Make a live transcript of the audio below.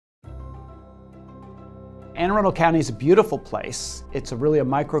Anne Arundel County is a beautiful place. It's really a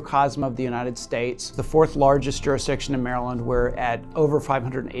microcosm of the United States, the fourth largest jurisdiction in Maryland. We're at over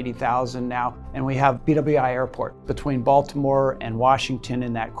 580,000 now, and we have BWI Airport. Between Baltimore and Washington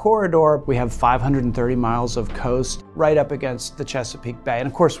in that corridor, we have 530 miles of coast right up against the Chesapeake Bay, and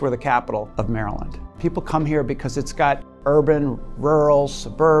of course we're the capital of Maryland. People come here because it's got urban, rural,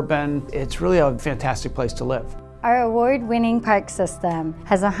 suburban. It's really a fantastic place to live. Our award-winning park system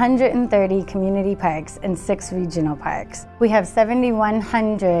has 130 community parks and 6 regional parks. We have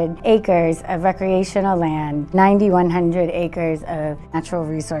 7,100 acres of recreational land, 9,100 acres of natural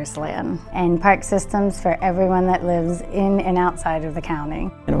resource land, and park systems for everyone that lives in and outside of the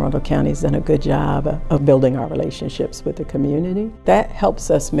county. And Arundel County's done a good job of building our relationships with the community. That helps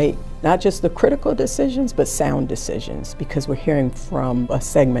us make not just the critical decisions, but sound decisions, because we're hearing from a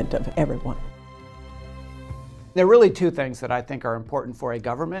segment of everyone. There are really two things that I think are important for a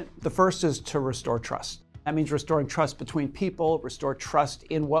government. The first is to restore trust. That means restoring trust between people, restore trust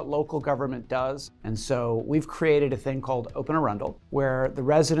in what local government does. And so we've created a thing called Open Arundel, where the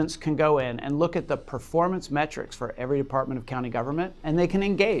residents can go in and look at the performance metrics for every department of county government, and they can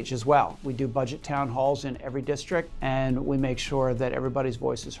engage as well. We do budget town halls in every district, and we make sure that everybody's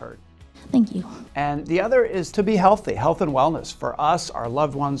voice is heard. Thank you. And the other is to be healthy, health and wellness for us, our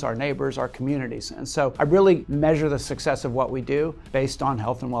loved ones, our neighbors, our communities. And so I really measure the success of what we do based on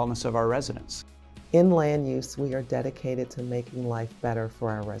health and wellness of our residents. In land use, we are dedicated to making life better for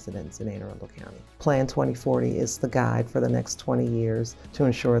our residents in Anne Arundel County. Plan 2040 is the guide for the next 20 years to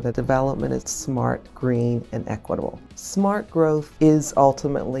ensure that development is smart, green, and equitable. Smart growth is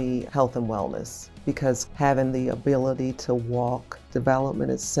ultimately health and wellness, because having the ability to walk, development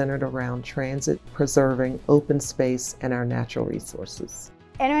is centered around transit, preserving open space and our natural resources.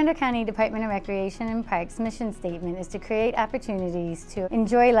 Anne Arundel County Department of Recreation and Parks' mission statement is to create opportunities to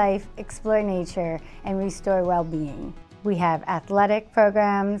enjoy life, explore nature, and restore well-being. We have athletic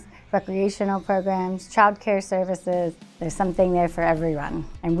programs, recreational programs, child care services. There's something there for everyone,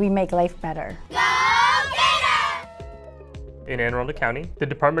 and we make life better. In Anne Arundel County, the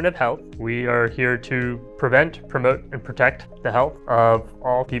Department of Health, we are here to prevent, promote, and protect the health of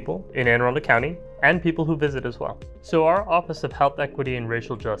all people in Anne Arundel County and people who visit as well. So our Office of Health Equity and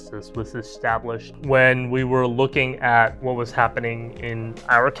Racial Justice was established when we were looking at what was happening in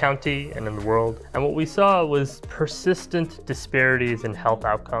our county and in the world. And what we saw was persistent disparities in health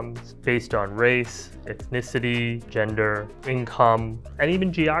outcomes based on race, ethnicity, gender, income, and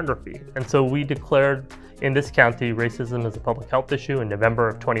even geography. And so we declared in this county racism as a public health issue in November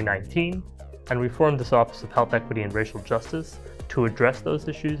of 2019, and we formed this Office of Health Equity and Racial Justice to address those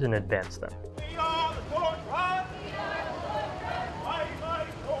issues and advance them.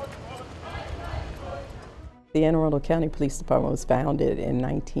 The Anne Arundel County Police Department was founded in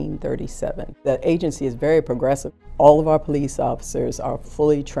 1937. The agency is very progressive. All of our police officers are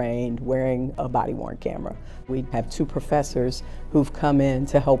fully trained wearing a body-worn camera. We have 2 professors who've come in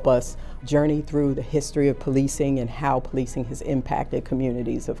to help us journey through the history of policing and how policing has impacted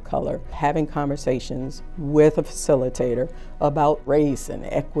communities of color. Having conversations with a facilitator about race and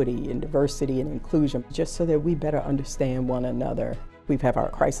equity and diversity and inclusion, just so that we better understand one another. We have our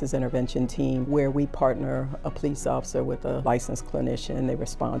crisis intervention team where we partner a police officer with a licensed clinician. They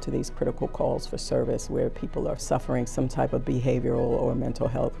respond to these critical calls for service where people are suffering some type of behavioral or mental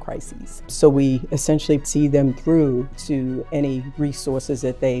health crises. So we essentially see them through to any resources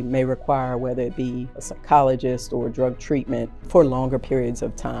that they may require, whether it be a psychologist or drug treatment for longer periods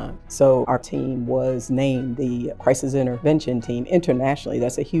of time. So our team was named the crisis intervention team internationally.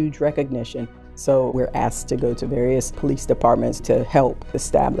 That's a huge recognition. So we're asked to go to various police departments to help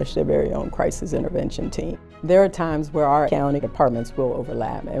establish their very own crisis intervention team. There are times where our county departments will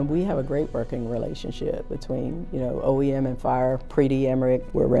overlap, and we have a great working relationship between, OEM and fire. Preety Emmerich,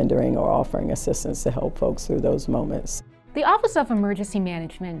 we're rendering or offering assistance to help folks through those moments. The Office of Emergency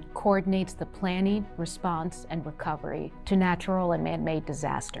Management coordinates the planning, response, and recovery to natural and man-made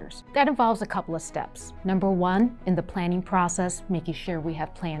disasters. That involves a couple of steps. Number 1, in the planning process, making sure we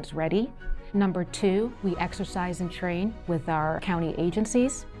have plans ready. Number 2, we exercise and train with our county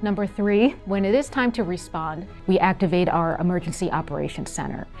agencies. Number 3, when it is time to respond, we activate our Emergency Operations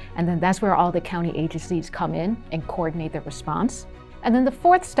Center. And then that's where all the county agencies come in and coordinate the response. And then the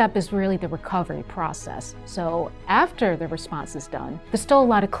 4th step is really the recovery process. So after the response is done, there's still a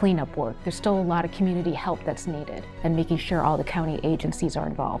lot of cleanup work. There's still a lot of community help that's needed, and making sure all the county agencies are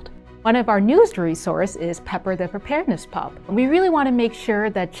involved. One of our newest resource is Pepper the Preparedness Pup. We really want to make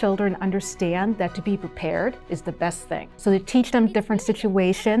sure that children understand that to be prepared is the best thing. So to teach them different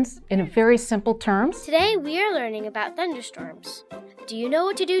situations in very simple terms. Today we are learning about thunderstorms. Do you know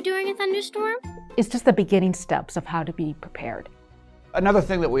what to do during a thunderstorm? It's just the beginning steps of how to be prepared. Another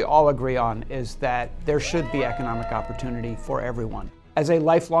thing that we all agree on is that there should be economic opportunity for everyone. As a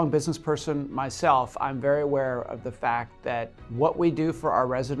lifelong business person myself, I'm very aware of the fact that what we do for our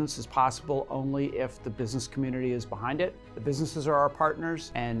residents is possible only if the business community is behind it. The businesses are our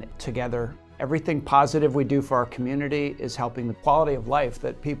partners, and together, everything positive we do for our community is helping the quality of life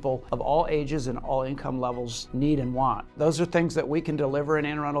that people of all ages and all income levels need and want. Those are things that we can deliver in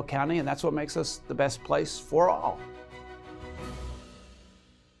Anne Arundel County, and that's what makes us the best place for all.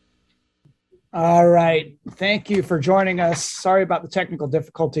 All right, thank you for joining us. Sorry about the technical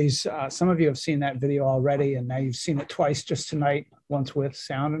difficulties. Some of you have seen that video already, and now you've seen it twice just tonight, once with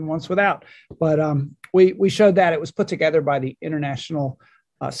sound and once without. But we showed that. It was put together by the International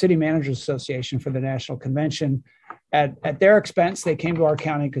City Managers Association for the National Convention. At their expense, they came to our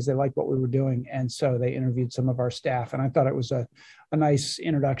county because they liked what we were doing, and so they interviewed some of our staff. And I thought it was a nice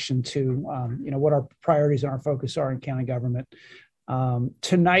introduction to what our priorities and our focus are in county government.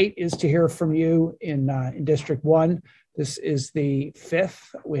 Tonight is to hear from you in District 1. This is the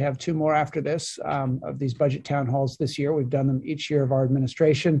 5th. We have 2 more after this of these budget town halls this year. We've done them each year of our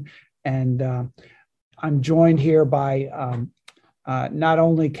administration. And I'm joined here by not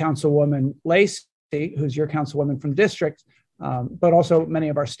only Councilwoman Lacey, who's your councilwoman from district, but also many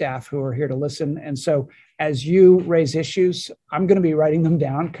of our staff who are here to listen. And so as you raise issues, I'm going to be writing them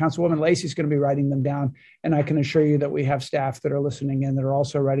down. Councilwoman Lacey's going to be writing them down. And I can assure you that we have staff that are listening in that are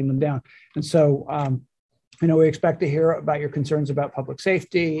also writing them down. And so, we expect to hear about your concerns about public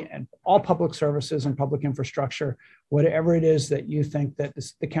safety and all public services and public infrastructure, whatever it is that you think that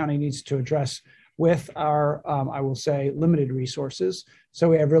the county needs to address with our, I will say, limited resources. So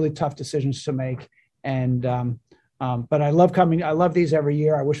we have really tough decisions to make. And but I love these every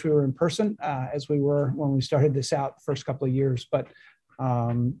year. I wish we were in person as we were when we started this out the first couple of years, but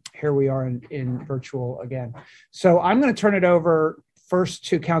here we are in virtual again. So I'm going to turn it over first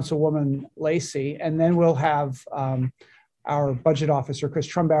to Councilwoman Lacey, and then we'll have our budget officer, Chris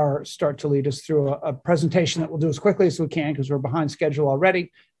Trumbauer, start to lead us through a presentation that we'll do as quickly as we can because we're behind schedule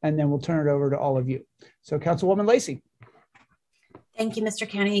already, and then we'll turn it over to all of you. So Councilwoman Lacey. Thank you, Mr.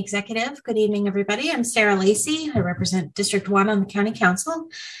 County Executive. Good evening, everybody. I'm Sarah Lacey. I represent District 1 on the County Council.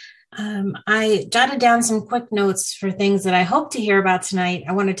 I jotted down some quick notes for things that I hope to hear about tonight.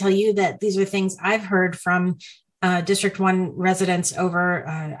 I want to tell you that these are things I've heard from District 1 residents over,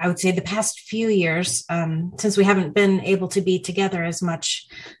 I would say, the past few years, since we haven't been able to be together as much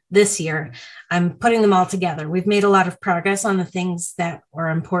this year. I'm putting them all together. We've made a lot of progress on the things that are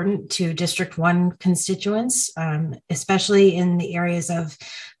important to District 1 constituents, especially in the areas of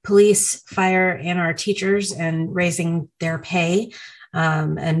police, fire, and our teachers, and raising their pay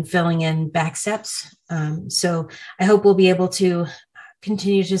and filling in back steps. So I hope we'll be able to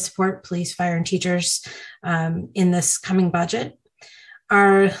continue to support police, fire, and teachers in this coming budget.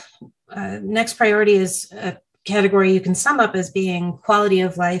 Our next priority is a category you can sum up as being quality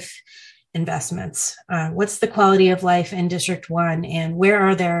of life investments. What's the quality of life in District 1, and where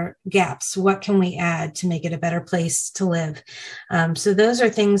are there gaps? What can we add to make it a better place to live? So those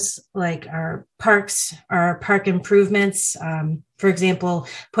are things like our parks, our park improvements. For example,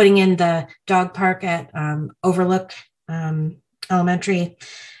 putting in the dog park at Overlook Elementary,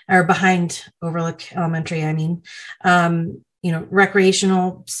 or behind Overlook Elementary, I mean.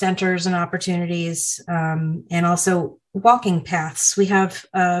 Recreational centers and opportunities, and also walking paths. We have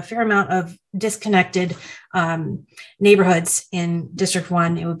a fair amount of disconnected neighborhoods in District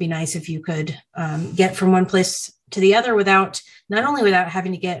 1. It would be nice if you could get from one place to the other not only without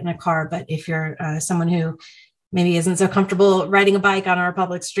having to get in a car, but if you're someone who maybe isn't so comfortable riding a bike on our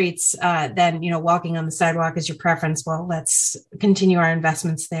public streets, then, walking on the sidewalk is your preference. Well, let's continue our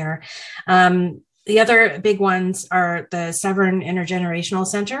investments there. The other big ones are the Severn Intergenerational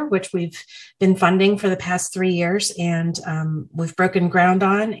Center, which we've been funding for the past 3 years, and we've broken ground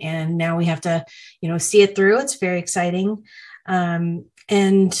on, and now we have to, see it through. It's very exciting.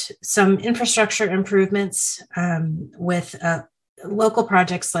 And some infrastructure improvements with local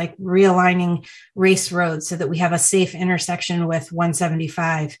projects like realigning race roads so that we have a safe intersection with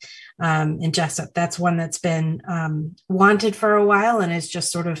 175 in Jessup. That's one that's been wanted for a while and is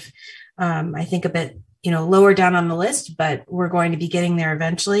just sort of, I think, a bit, lower down on the list, but we're going to be getting there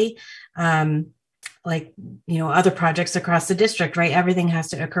eventually. Other projects across the district, right? Everything has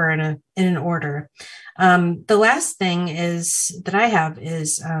to occur in an order. The last thing that I have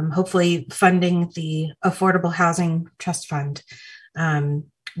is hopefully funding the Affordable Housing Trust Fund.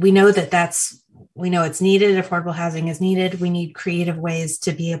 We know it's needed. Affordable housing is needed. We need creative ways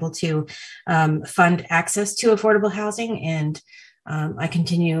to be able to fund access to affordable housing. And I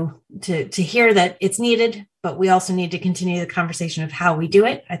continue to hear that it's needed, but we also need to continue the conversation of how we do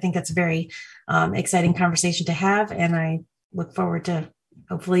it. I think that's a very exciting conversation to have, and I look forward to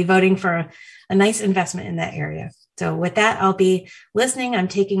hopefully voting for a nice investment in that area. So with that, I'll be listening, I'm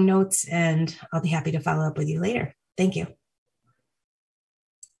taking notes, and I'll be happy to follow up with you later. Thank you.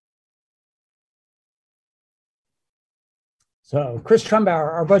 So Chris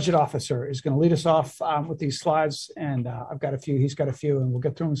Trumbauer, our budget officer, is going to lead us off with these slides, and I've got a few, he's got a few, and we'll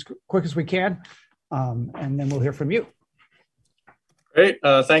get through them as quick as we can, and then we'll hear from you. Great.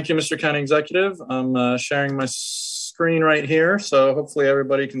 Thank you, Mr. County Executive. I'm sharing my screen right here, so hopefully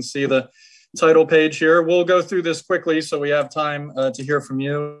everybody can see the title page here. We'll go through this quickly so we have time to hear from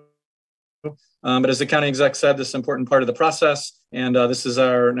you. But as the county exec said, this is an important part of the process, and this is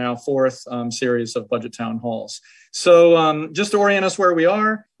our now fourth series of budget town halls. So just to orient us where we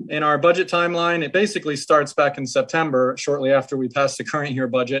are in our budget timeline, it basically starts back in September, shortly after we passed the current year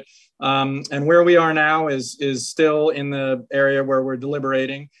budget. And where we are now is still in the area where we're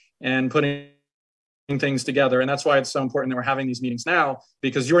deliberating and putting things together. And that's why it's so important that we're having these meetings now,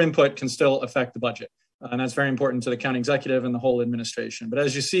 because your input can still affect the budget. And that's very important to the county executive and the whole administration. But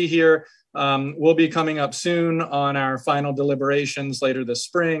as you see here, we'll be coming up soon on our final deliberations later this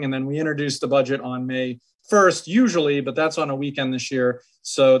spring. And then we introduce the budget on May 1st, usually, but that's on a weekend this year.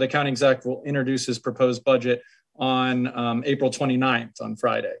 So the county exec will introduce his proposed budget on April 29th, on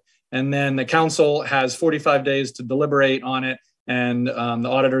Friday. And then the council has 45 days to deliberate on it. And the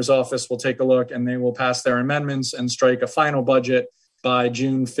auditor's office will take a look, and they will pass their amendments and strike a final budget by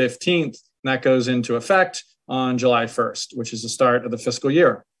June 15th. And that goes into effect on July 1st, which is the start of the fiscal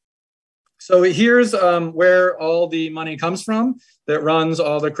year. So here's where all the money comes from that runs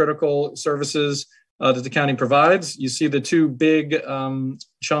all the critical services that the county provides. You see the two big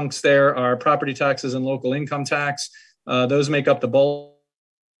chunks there are property taxes and local income tax. Those make up the bulk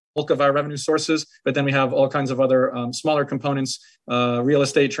of our revenue sources, but then we have all kinds of other smaller components, real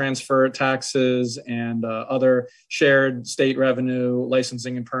estate transfer taxes and other shared state revenue,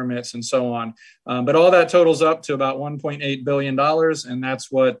 licensing and permits, and so on. But all that totals up to about $1.8 billion, and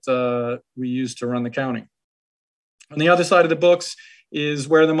that's what we use to run the county. On the other side of the books is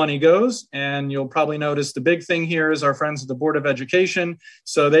where the money goes, and you'll probably notice the big thing here is our friends at the Board of Education.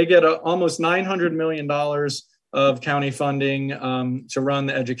 So they get almost $900 million of county funding to run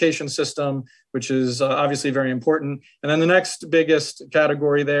the education system, which is obviously very important. And then the next biggest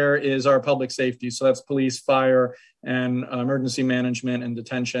category there is our public safety. So that's police, fire, and emergency management and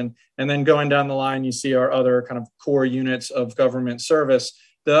detention. And then going down the line, you see our other kind of core units of government service.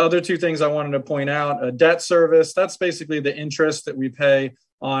 The other two things I wanted to point out, debt service, that's basically the interest that we pay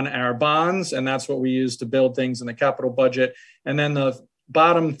on our bonds, and that's what we use to build things in the capital budget. And then the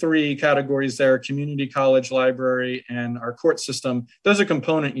bottom three categories there, community college, library, and our court system, those are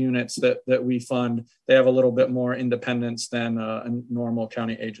component units that we fund. They have a little bit more independence than a normal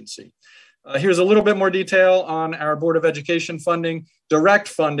county agency. Here's a little bit more detail on our Board of Education funding. Direct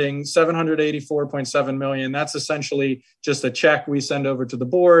funding, $784.7 million. That's essentially just a check we send over to the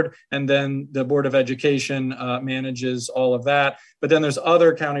board, and then the Board of Education manages all of that. But then there's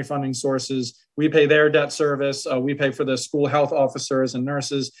other county funding sources. We pay their debt service. We pay for the school health officers and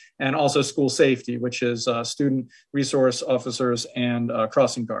nurses, and also school safety, which is student resource officers and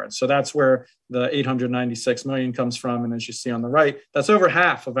crossing guards. So that's where the $896 million comes from. And as you see on the right, that's over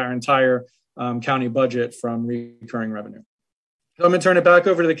half of our entire county budget from recurring revenue. So I'm going to turn it back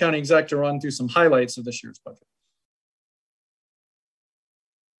over to the county exec to run through some highlights of this year's budget.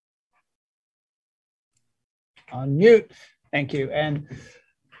 On mute. Thank you. And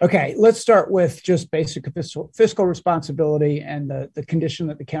okay, let's start with just basic fiscal responsibility and the condition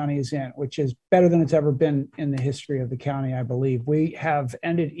that the county is in, which is better than it's ever been in the history of the county, I believe. We have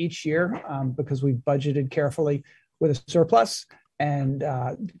ended each year because we budgeted carefully with a surplus. And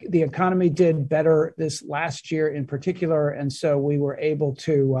the economy did better this last year in particular. And so we were able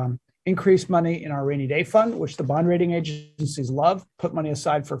to increase money in our rainy day fund, which the bond rating agencies love, put money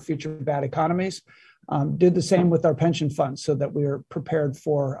aside for future bad economies. Did the same with our pension fund so that we are prepared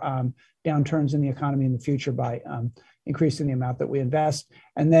for downturns in the economy in the future by increasing the amount that we invest.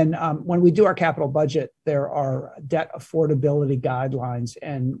 And then when we do our capital budget, there are debt affordability guidelines.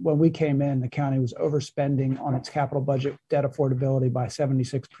 And when we came in, the county was overspending on its capital budget debt affordability by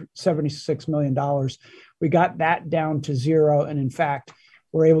 $76 million. We got that down to zero. And in fact,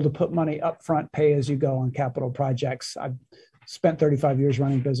 we're able to put money up front, pay as you go on capital projects. I've spent 35 years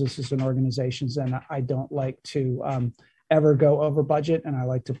running businesses and organizations, and I don't like to ever go over budget, and I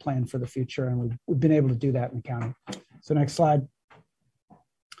like to plan for the future. And we've been able to do that in the county. So next slide.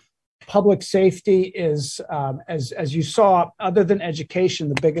 public safety is, as you saw, other than education,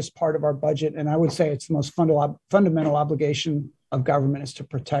 the biggest part of our budget, and I would say it's the most fundamental obligation of government is to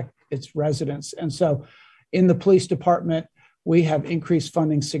protect its residents. And so in the police department, we have increased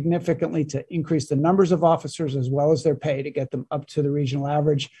funding significantly to increase the numbers of officers as well as their pay to get them up to the regional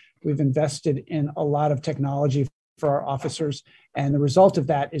average. We've invested in a lot of technology for our officers. And the result of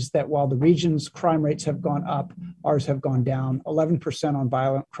that is that while the region's crime rates have gone up, ours have gone down 11% on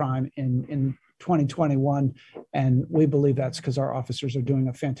violent crime in 2021. And we believe that's because our officers are doing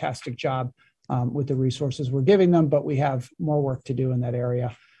a fantastic job with the resources we're giving them, but we have more work to do in that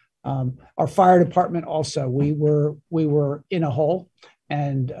area. Our fire department also, we were in a hole,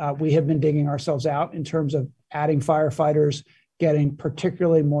 and we have been digging ourselves out in terms of adding firefighters, getting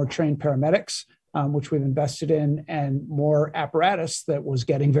particularly more trained paramedics, which we've invested in, and more apparatus that was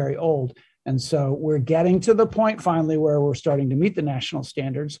getting very old. And so we're getting to the point finally where we're starting to meet the national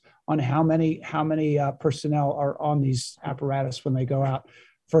standards on how many personnel are on these apparatus when they go out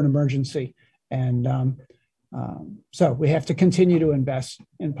for an emergency. And so we have to continue to invest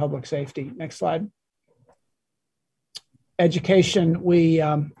in public safety. Next slide. Education, we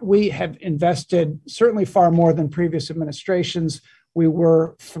have invested certainly far more than previous administrations. We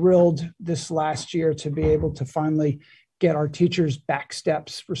were thrilled this last year to be able to finally get our teachers' back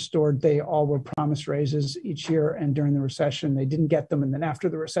steps restored. They all were promised raises each year, and during the recession, they didn't get them. And then after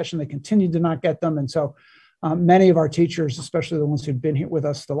the recession, they continued to not get them. And so many of our teachers, especially the ones who'd been here with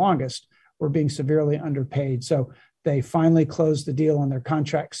us the longest, were being severely underpaid. So they finally closed the deal on their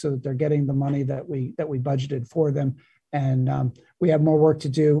contracts so that they're getting the money that we budgeted for them. And we have more work to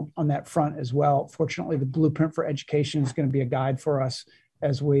do on that front as well. Fortunately, the blueprint for education is going to be a guide for us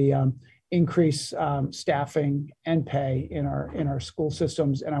as we increase staffing and pay in our school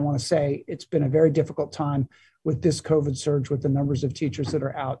systems. And I want to say it's been a very difficult time with this COVID surge, with the numbers of teachers that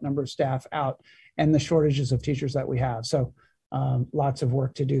are out, number of staff out, and the shortages of teachers that we have. So lots of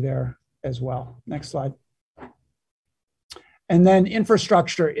work to do there as well. Next slide. And then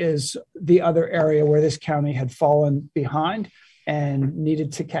infrastructure is the other area where this county had fallen behind and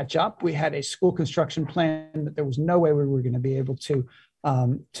needed to catch up. We had a school construction plan that there was no way we were going to be able to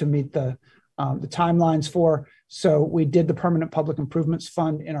meet the timelines for. So we did the Permanent Public Improvements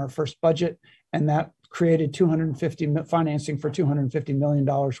Fund in our first budget, and that created financing for $250 million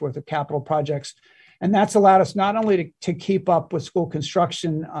worth of capital projects. And that's allowed us not only to keep up with school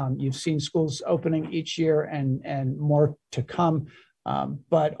construction, you've seen schools opening each year and more to come,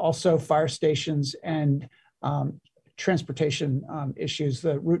 but also fire stations and transportation issues,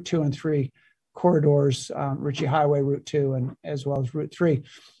 the Route 2 and 3 corridors, Ritchie Highway, Route 2, and as well as Route 3.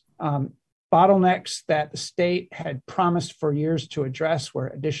 Bottlenecks that the state had promised for years to address, where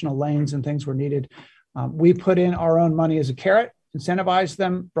additional lanes and things were needed. We put in our own money as a carrot, incentivized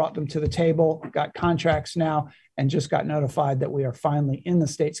them, brought them to the table, got contracts now, and just got notified that we are finally in the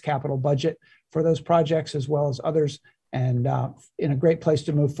state's capital budget for those projects as well as others, and in a great place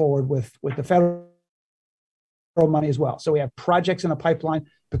to move forward with the federal money as well. So we have projects in the pipeline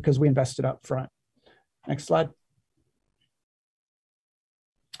because we invested up front. Next slide.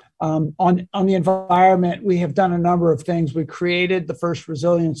 On the environment, we have done a number of things. We created the first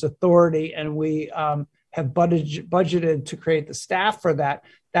Resilience Authority, and we have budgeted to create the staff for that.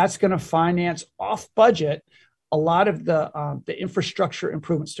 That's going to finance off budget a lot of the infrastructure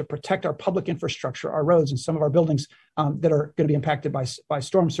improvements to protect our public infrastructure, our roads, and some of our buildings that are going to be impacted by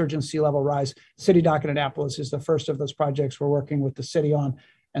storm surge and sea level rise. City Dock in Annapolis is the first of those projects we're working with the city on.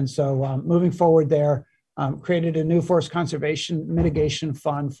 And so moving forward there, created a new forest conservation mitigation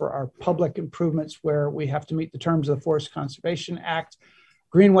fund for our public improvements where we have to meet the terms of the Forest Conservation Act.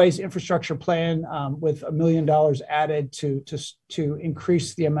 Greenways infrastructure plan with $1 million added to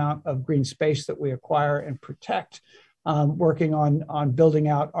increase the amount of green space that we acquire and protect. Working on building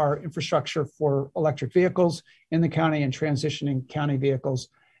out our infrastructure for electric vehicles in the county and transitioning county vehicles,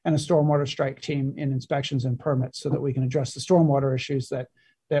 and a stormwater strike team in inspections and permits so that we can address the stormwater issues that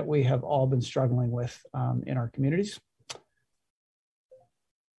we have all been struggling with in our communities.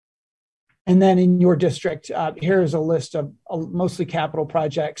 And then in your district, here's a list of mostly capital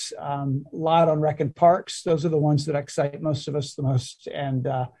projects, a lot on rec and parks. Those are the ones that excite most of us the most. And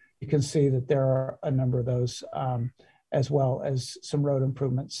you can see that there are a number of those, as well as some road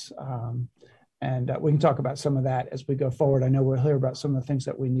improvements. And we can talk about some of that as we go forward. I know we'll hear about some of the things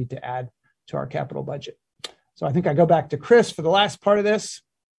that we need to add to our capital budget. So I think I go back to Chris for the last part of this.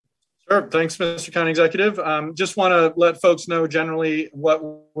 Sure. Thanks, Mr. County Executive. Just want to let folks know generally what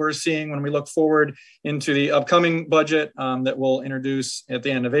we're seeing when we look forward into the upcoming budget that we'll introduce at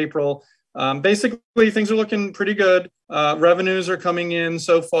the end of April. Basically, things are looking pretty good. Revenues are coming in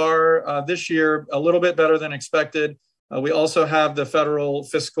so far this year a little bit better than expected. We also have the federal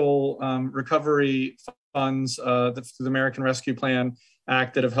fiscal recovery funds through the American Rescue Plan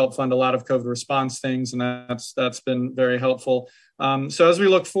Act that have helped fund a lot of COVID response things, and that's been very helpful. So as we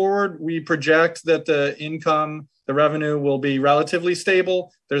look forward, we project that the revenue will be relatively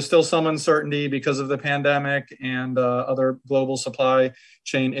stable. There's still some uncertainty because of the pandemic and other global supply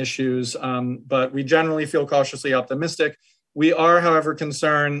chain issues, but we generally feel cautiously optimistic. We are, however,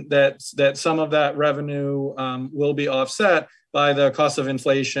 concerned that some of that revenue will be offset by the cost of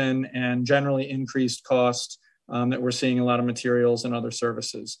inflation and generally increased costs that we're seeing in a lot of materials and other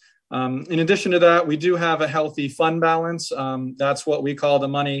services. In addition to that, we do have a healthy fund balance. That's what we call the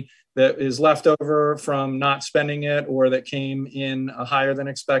money that is left over from not spending it or that came in higher than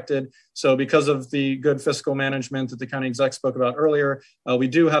expected. So because of the good fiscal management that the county exec spoke about earlier, we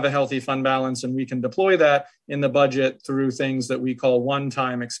do have a healthy fund balance, and we can deploy that in the budget through things that we call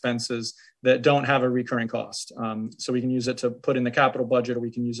one-time expenses that don't have a recurring cost. So we can use it to put in the capital budget, or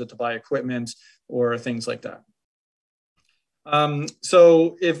we can use it to buy equipment or things like that.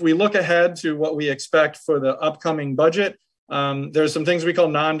 So if we look ahead to what we expect for the upcoming budget, there's some things we call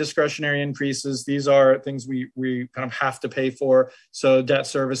non-discretionary increases. These are things we kind of have to pay for. So debt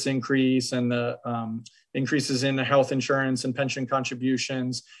service increase and the increases in the health insurance and pension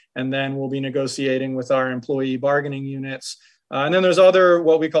contributions. And then we'll be negotiating with our employee bargaining units. And then there's other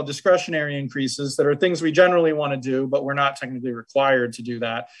what we call discretionary increases that are things we generally want to do, but we're not technically required to do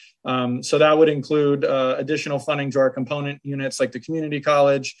that. So that would include additional funding to our component units like the community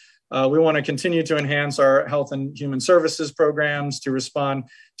college. We want to continue to enhance our health and human services programs to respond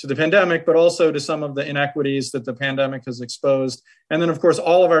to the pandemic, but also to some of the inequities that the pandemic has exposed. And then, of course,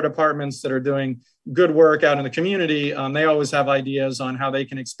 all of our departments that are doing good work out in the community, they always have ideas on how they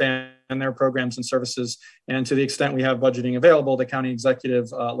can expand their programs and services. And to the extent we have budgeting available, the county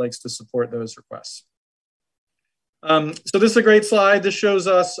executive likes to support those requests. So this is a great slide. This shows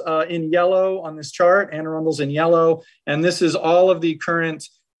us in yellow on this chart, Anne Arundel's in yellow, and this is all of the current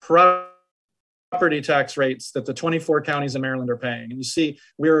property tax rates that the 24 counties in Maryland are paying. And you see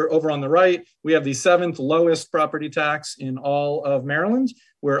we're over on the right, we have the 7th lowest property tax in all of Maryland.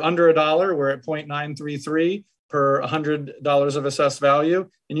 We're under $1, we're at 0.933 per $100 of assessed value.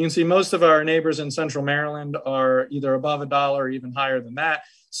 And you can see most of our neighbors in central Maryland are either above $1 or even higher than that.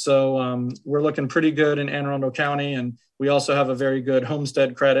 So we're looking pretty good in Anne Arundel County. And we also have a very good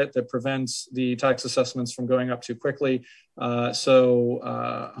homestead credit that prevents the tax assessments from going up too quickly. So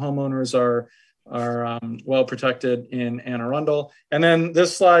homeowners are well protected in Anne Arundel. And then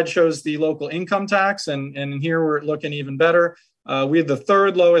this slide shows the local income tax. And here we're looking even better. We have the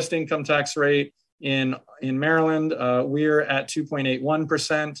 3rd lowest income tax rate in Maryland. We're at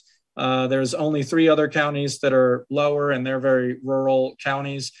 2.81%. There's only 3 other counties that are lower, and they're very rural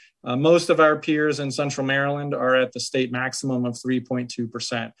counties. Most of our peers in central Maryland are at the state maximum of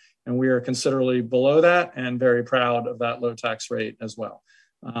 3.2%. And we are considerably below that and very proud of that low tax rate as well.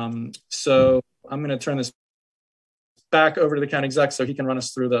 So I'm going to turn this back over to the county exec so he can run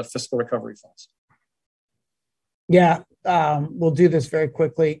us through the fiscal recovery funds. Yeah, we'll do this very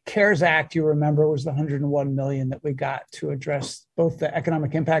quickly. CARES Act, you remember, was the $101 million that we got to address both the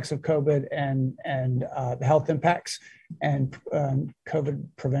economic impacts of COVID and the health impacts and COVID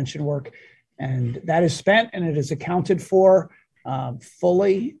prevention work. And that is spent and it is accounted for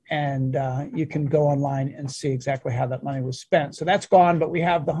fully. And you can go online and see exactly how that money was spent. So that's gone, but we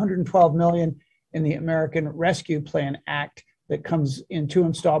have the $112 million in the American Rescue Plan Act that comes in 2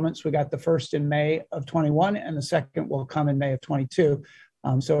 installments. We got the first in May of 21 and the second will come in May of 22.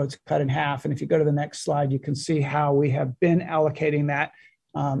 So it's cut in half. And if you go to the next slide, you can see how we have been allocating that.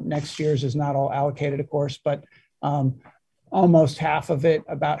 Next year's is not all allocated, of course, but almost half of it,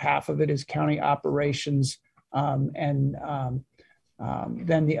 about half of it is county operations. Then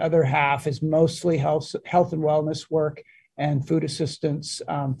the other half is mostly health and wellness work and food assistance,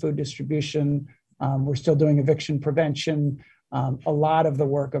 food distribution. We're still doing eviction prevention. A lot of the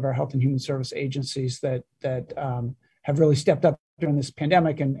work of our health and human service agencies that have really stepped up during this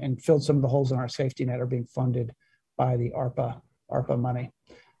pandemic and filled some of the holes in our safety net are being funded by the ARPA money.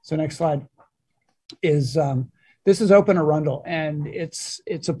 So next slide is, this is Open Arundel, and it's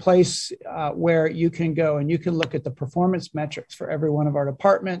a place where you can go and you can look at the performance metrics for every one of our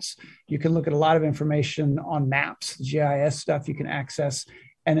departments. You can look at a lot of information on maps, GIS stuff you can access.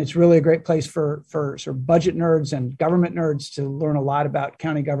 And it's really a great place for sort of budget nerds and government nerds to learn a lot about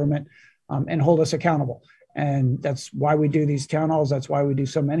county government and hold us accountable. And that's why we do these town halls. That's why we do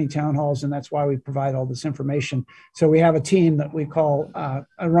so many town halls. And that's why we provide all this information. So we have a team that we call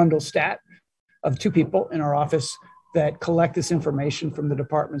Arundel Stat of 2 people in our office that collect this information from the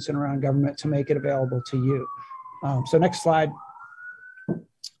departments and around government to make it available to you. So next slide.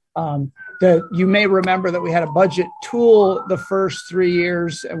 You may remember that we had a budget tool the first 3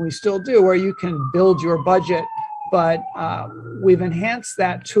 years, and we still do, where you can build your budget, but we've enhanced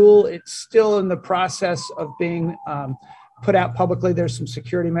that tool. It's still in the process of being put out publicly. There's some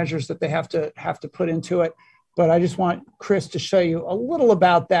security measures that they have to put into it, but I just want Chris to show you a little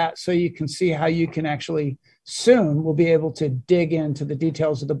about that so you can see how you can actually soon will be able to dig into the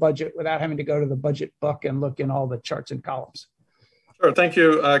details of the budget without having to go to the budget book and look in all the charts and columns. Sure. Thank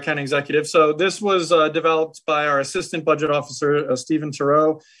you, County Executive. So this was developed by our Assistant Budget Officer, Stephen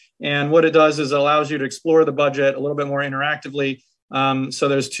Thoreau. And what it does is it allows you to explore the budget a little bit more interactively. So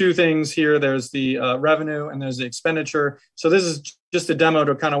there's 2 things here. There's the revenue and there's the expenditure. So this is just a demo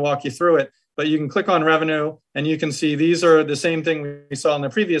to kind of walk you through it. But you can click on revenue and you can see these are the same thing we saw in the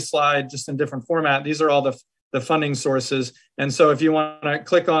previous slide, just in different format. These are all the funding sources. And so if you want to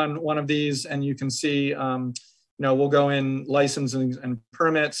click on one of these and you can see, we'll go in licensing and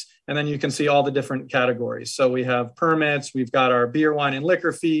permits, and then you can see all the different categories. So we have permits, we've got our beer, wine, and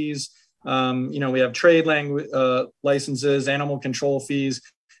liquor fees. We have trade language licenses, animal control fees,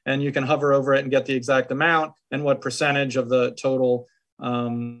 and you can hover over it and get the exact amount and what percentage of the total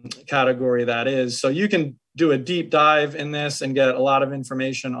category that is. So you can do a deep dive in this and get a lot of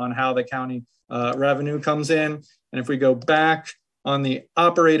information on how the county revenue comes in. And if we go back on the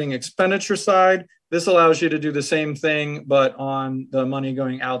operating expenditure side, this allows you to do the same thing, but on the money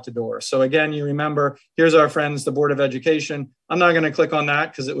going out the door. So again, you remember, here's our friends, the Board of Education. I'm not going to click on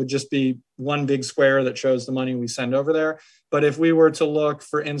that because it would just be one big square that shows the money we send over there. But if we were to look,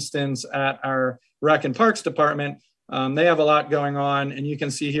 for instance, at our Rec and Parks Department, they have a lot going on. And you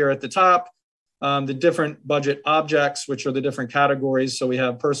can see here at the top, the different budget objects, which are the different categories. So we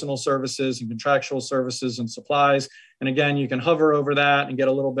have personal services and contractual services and supplies. And again, you can hover over that and get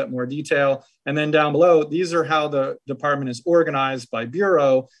a little bit more detail. And then down below, these are how the department is organized by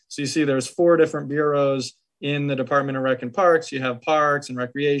bureau. So you see there's 4 different bureaus in the Department of Rec and Parks. You have parks and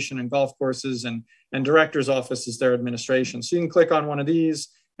recreation and golf courses, and director's office is their administration. So you can click on one of these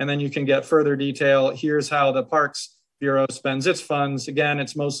and then you can get further detail. Here's how the Parks Bureau spends its funds. Again,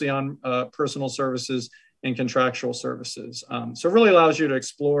 it's mostly on personal services and contractual services. So it really allows you to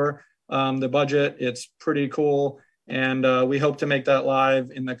explore the budget. It's pretty cool. And we hope to make that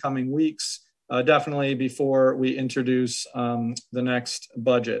live in the coming weeks, definitely before we introduce the next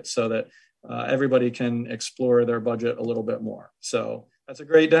budget, so that everybody can explore their budget a little bit more. So that's a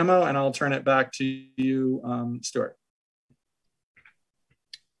great demo, and I'll turn it back to you, Stuart.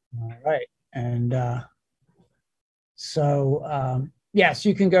 All right. And yes,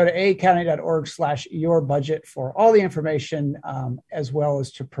 you can go to aacounty.org/yourbudget for all the information, as well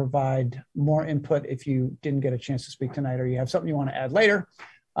as to provide more input if you didn't get a chance to speak tonight or you have something you want to add later.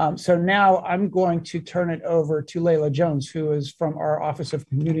 So now I'm going to turn it over to Layla Jones, who is from our Office of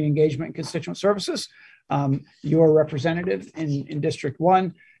Community Engagement and Constituent Services, your representative in District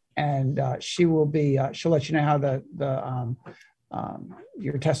 1, and she'll let you know how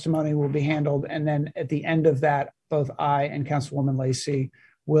your testimony will be handled. And then at the end of that, both I and Councilwoman Lacey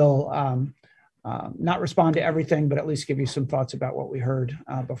will not respond to everything, but at least give you some thoughts about what we heard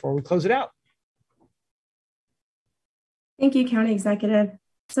before we close it out. Thank you, County Executive.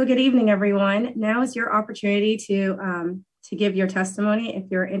 So good evening, everyone. Now is your opportunity to give your testimony. If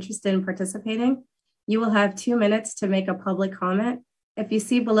you're interested in participating, you will have 2 minutes to make a public comment. If you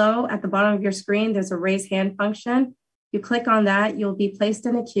see below at the bottom of your screen, there's a raise hand function. You click on that, you'll be placed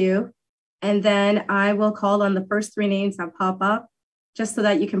in a queue. And then I will call on the first 3 names that pop up, just so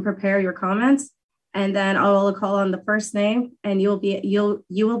that you can prepare your comments. And then I will call on the first name, and you will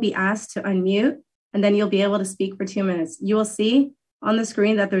be asked to unmute, and then you'll be able to speak for 2 minutes. You will see on the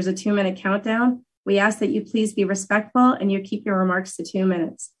screen that there's a 2-minute countdown. We ask that you please be respectful and you keep your remarks to 2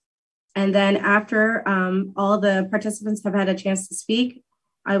 minutes. And then after all the participants have had a chance to speak,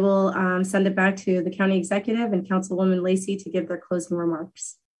 I will send it back to the County Executive and Councilwoman Lacey to give their closing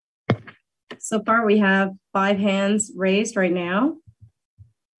remarks. So far, we have 5 hands raised right now.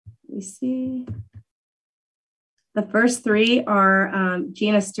 Let me see. The first 3 are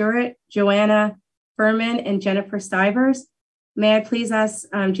Gina Stewart, Joanna Furman, and Jennifer Stivers. May I please ask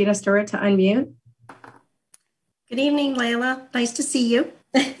Gina Stewart to unmute? Good evening, Layla. Nice to see you.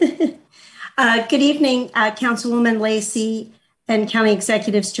 Good evening, Councilwoman Lacey and County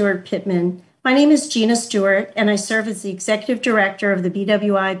Executive Stuart Pittman. My name is Gina Stewart, and I serve as the Executive Director of the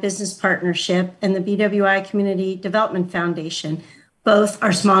BWI Business Partnership and the BWI Community Development Foundation. Both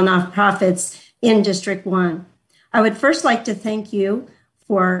are small nonprofits in District 1. I would first like to thank you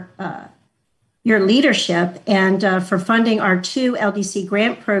for your leadership and for funding our 2 LDC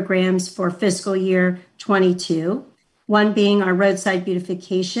grant programs for fiscal year 22, one being our roadside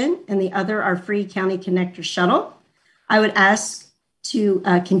beautification and the other our free county connector shuttle. I would ask to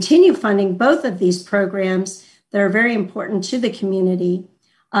continue funding both of these programs that are very important to the community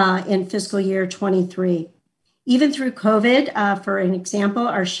in fiscal year 23. Even through COVID, for an example,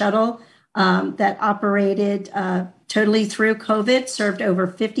 our shuttle that operated totally through COVID served over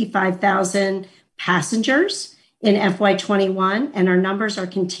 55,000 passengers in FY21, and our numbers are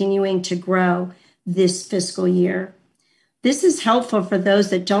continuing to grow this fiscal year. This is helpful for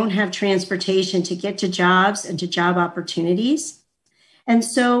those that don't have transportation to get to jobs and to job opportunities. And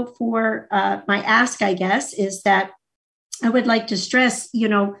so for my ask, I guess, is that I would like to stress,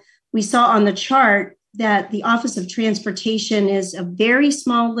 we saw on the chart that the Office of Transportation is a very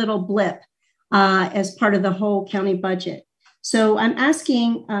small little blip as part of the whole county budget. So I'm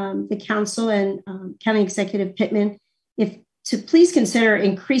asking the council and County Executive Pittman to please consider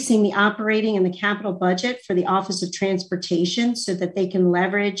increasing the operating and the capital budget for the Office of Transportation so that they can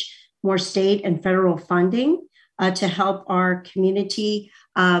leverage more state and federal funding to help our community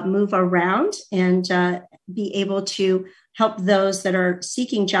move around and be able to help those that are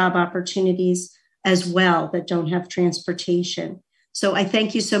seeking job opportunities as well that don't have transportation. So I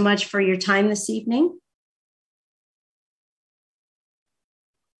thank you so much for your time this evening.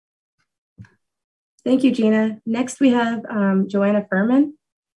 Thank you, Gina. Next, we have Joanna Furman.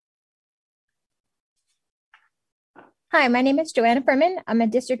 Hi, my name is Joanna Furman. I'm a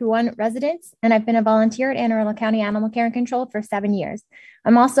District 1 resident, and I've been a volunteer at Anne Arundel County Animal Care and Control for 7 years.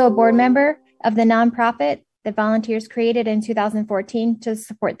 I'm also a board member of the nonprofit that volunteers created in 2014 to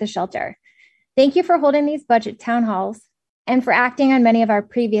support the shelter. Thank you for holding these budget town halls and for acting on many of our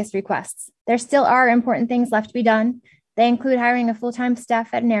previous requests. There still are important things left to be done. They include hiring a full-time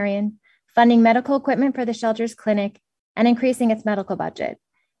staff veterinarian, funding medical equipment for the shelter's clinic, and increasing its medical budget.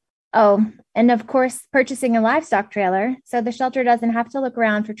 Oh, and of course, purchasing a livestock trailer so the shelter doesn't have to look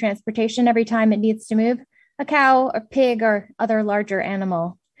around for transportation every time it needs to move a cow, a pig, or other larger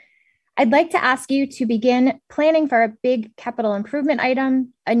animal. I'd like to ask you to begin planning for a big capital improvement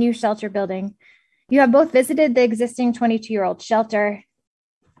item, a new shelter building. You have both visited the existing 22-year-old shelter.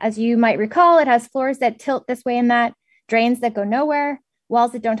 As you might recall, it has floors that tilt this way and that, drains that go nowhere,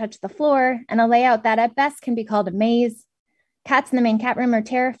 walls that don't touch the floor, and a layout that at best can be called a maze. Cats in the main cat room are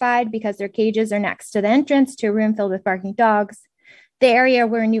terrified because their cages are next to the entrance to a room filled with barking dogs. The area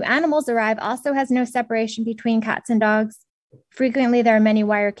where new animals arrive also has no separation between cats and dogs. Frequently, there are many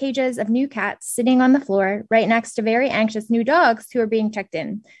wire cages of new cats sitting on the floor right next to very anxious new dogs who are being checked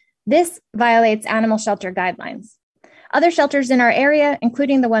in. This violates animal shelter guidelines. Other shelters in our area,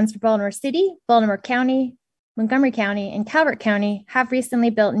 including the ones for Baltimore City, Baltimore County, Montgomery County, and Calvert County, have recently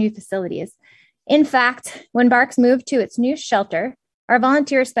built new facilities. In fact, when Barks moved to its new shelter, our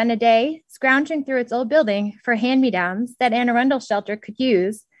volunteers spent a day scrounging through its old building for hand-me-downs that Anne Arundel shelter could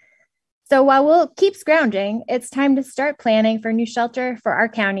use. So while we'll keep scrounging, it's time to start planning for a new shelter for our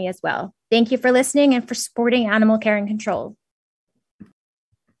county as well. Thank you for listening and for supporting Animal Care and Control.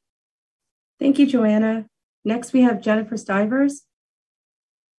 Thank you, Joanna. Next, we have Jennifer Stivers.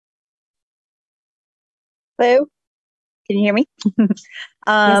 Hello, can you hear me?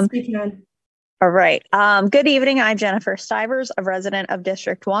 Yes, we can. All right. Good evening. I'm Jennifer Stivers, a resident of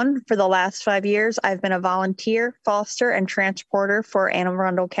District 1. For the last 5 years, I've been a volunteer, foster, and transporter for Anne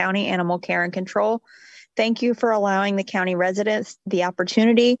Arundel County Animal Care and Control. Thank you for allowing the county residents the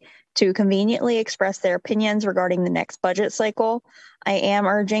opportunity to conveniently express their opinions regarding the next budget cycle. I am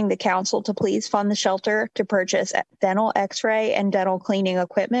urging the council to please fund the shelter to purchase dental x-ray and dental cleaning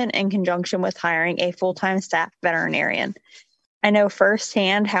equipment in conjunction with hiring a full-time staff veterinarian. I know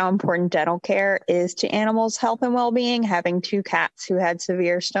firsthand how important dental care is to animals' health and well-being, having 2 cats who had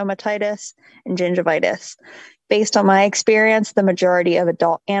severe stomatitis and gingivitis. Based on my experience, the majority of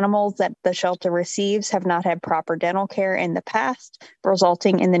adult animals that the shelter receives have not had proper dental care in the past,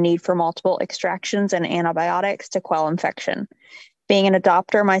 resulting in the need for multiple extractions and antibiotics to quell infection. Being an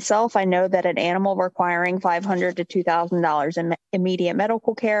adopter myself, I know that an animal requiring $500 to $2,000 in immediate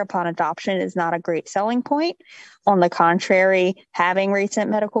medical care upon adoption is not a great selling point. On the contrary, having recent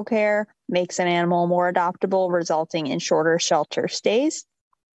medical care makes an animal more adoptable, resulting in shorter shelter stays.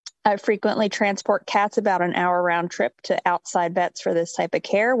 I frequently transport cats about an hour round trip to outside vets for this type of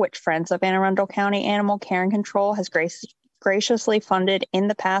care, which Friends of Anne Arundel County Animal Care and Control has graciously funded in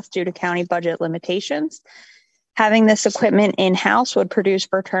the past due to county budget limitations. Having this equipment in-house would produce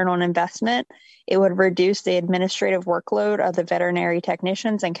return on investment. It would reduce the administrative workload of the veterinary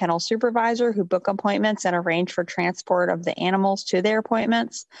technicians and kennel supervisor who book appointments and arrange for transport of the animals to their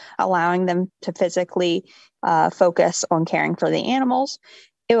appointments, allowing them to physically focus on caring for the animals.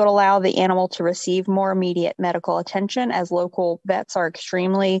 It would allow the animal to receive more immediate medical attention, as local vets are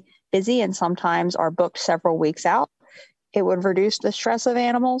extremely busy and sometimes are booked several weeks out. It would reduce the stress of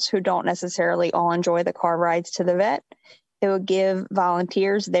animals who don't necessarily all enjoy the car rides to the vet. It would give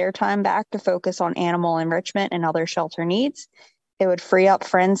volunteers their time back to focus on animal enrichment and other shelter needs. It would free up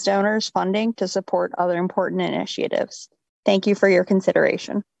Friends donors funding to support other important initiatives. Thank you for your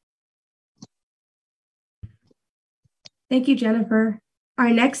consideration. Thank you, Jennifer.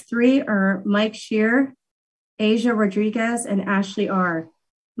 Our next three are Mike Shear, Asia Rodriguez, and Ashley R.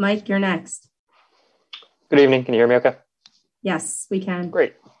 Mike, you're next. Good evening. Can you hear me okay? Yes, we can.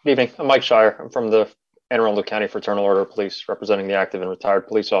 Great. Good evening. I'm Mike Shire. I'm from the Anne Arundel County Fraternal Order of Police, representing the active and retired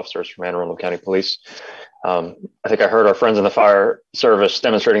police officers from Anne Arundel County Police. I think I heard our friends in the fire service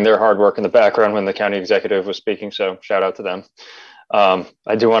demonstrating their hard work in the background when the county executive was speaking, so shout out to them.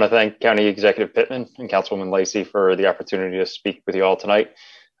 I do want to thank County Executive Pittman and Councilwoman Lacey for the opportunity to speak with you all tonight.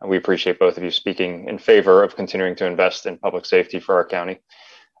 We appreciate both of you speaking in favor of continuing to invest in public safety for our county.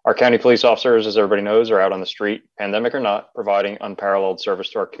 Our county police officers, as everybody knows, are out on the street, pandemic or not, providing unparalleled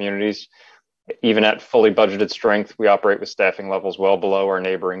service to our communities. Even at fully budgeted strength, we operate with staffing levels well below our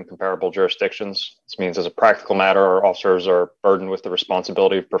neighboring comparable jurisdictions. This means, as a practical matter, our officers are burdened with the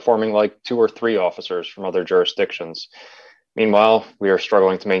responsibility of performing like 2 or 3 officers from other jurisdictions. Meanwhile, we are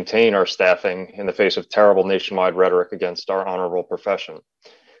struggling to maintain our staffing in the face of terrible nationwide rhetoric against our honorable profession.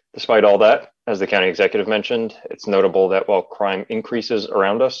 Despite all that, as the county executive mentioned, it's notable that while crime increases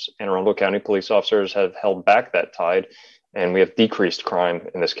around us, Anne Arundel County police officers have held back that tide, and we have decreased crime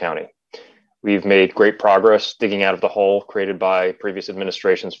in this county. We've made great progress digging out of the hole created by previous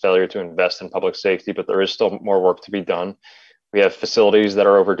administration's failure to invest in public safety, but there is still more work to be done. We have facilities that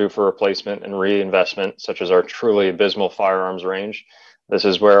are overdue for replacement and reinvestment, such as our truly abysmal firearms range. This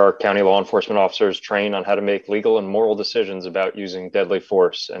is where our county law enforcement officers train on how to make legal and moral decisions about using deadly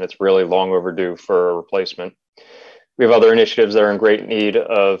force, and it's really long overdue for a replacement. We have other initiatives that are in great need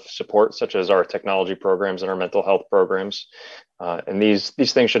of support, such as our technology programs and our mental health programs. And these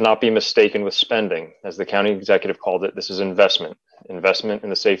things should not be mistaken with spending. As the county executive called it, this is investment in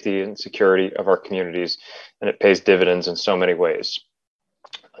the safety and security of our communities, and it pays dividends in so many ways.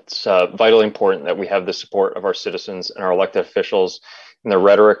 It's vitally important that we have the support of our citizens and our elected officials in the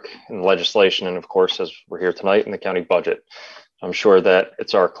rhetoric and legislation, and of course, as we're here tonight, in the county budget. I'm sure that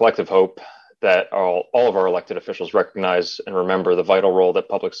it's our collective hope that all of our elected officials recognize and remember the vital role that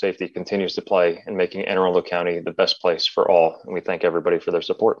public safety continues to play in making Anne Arundel County the best place for all. And we thank everybody for their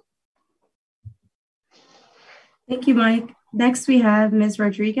support. Thank you, Mike. Next, we have Ms.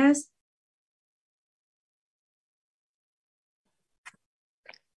 Rodriguez.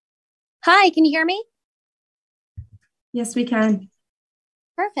 Hi, can you hear me? Yes, we can.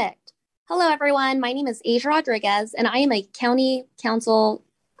 Perfect. Hello, everyone. My name is Asia Rodriguez, and I am a county council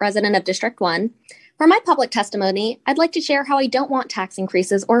resident of District 1. For my public testimony, I'd like to share how I don't want tax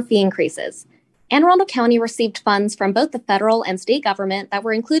increases or fee increases. Anne Arundel County received funds from both the federal and state government that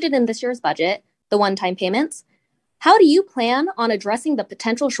were included in this year's budget, the one-time payments. How do you plan on addressing the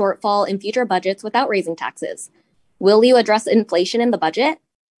potential shortfall in future budgets without raising taxes? Will you address inflation in the budget?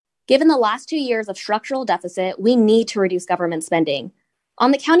 Given the last 2 years of structural deficit, we need to reduce government spending.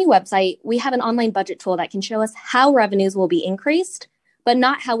 On the county website, we have an online budget tool that can show us how revenues will be increased, but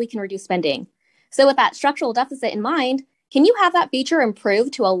not how we can reduce spending. So with that structural deficit in mind, can you have that feature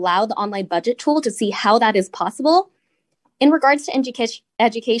improved to allow the online budget tool to see how that is possible? In regards to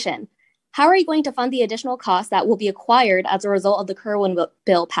education, how are you going to fund the additional costs that will be acquired as a result of the Kerwin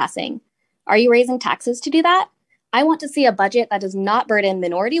bill passing? Are you raising taxes to do that? I want to see a budget that does not burden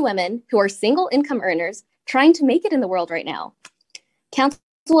minority women who are single income earners trying to make it in the world right now.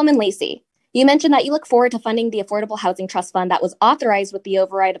 Councilwoman Lacey, you mentioned that you look forward to funding the Affordable Housing Trust Fund that was authorized with the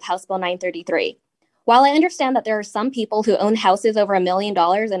override of House Bill 933. While I understand that there are some people who own houses over $1 million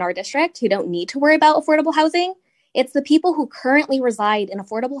in our district who don't need to worry about affordable housing, it's the people who currently reside in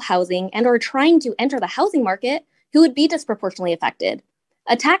affordable housing and are trying to enter the housing market who would be disproportionately affected.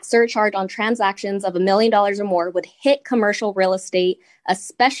 A tax surcharge on transactions of $1 million or more would hit commercial real estate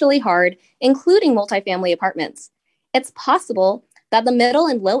especially hard, including multifamily apartments. It's possible that the middle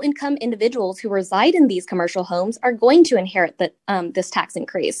and low income individuals who reside in these commercial homes are going to inherit this tax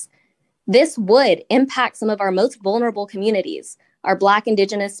increase. This would impact some of our most vulnerable communities, our Black,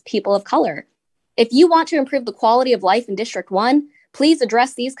 Indigenous, people of color. If you want to improve the quality of life in District 1, please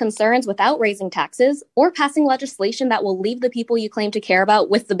address these concerns without raising taxes or passing legislation that will leave the people you claim to care about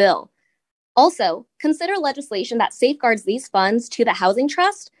with the bill. Also, consider legislation that safeguards these funds to the Housing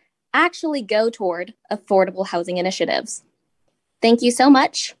Trust actually go toward affordable housing initiatives. Thank you so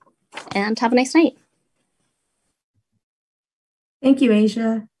much, and have a nice night. Thank you,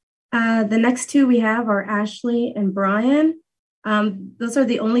 Asia. The next two we have are Ashley and Brian. Those are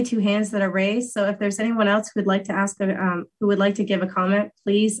the only two hands that are raised. So if there's anyone else who would like to ask, who would like to give a comment,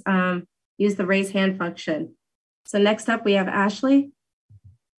 please use the raise hand function. So next up we have Ashley.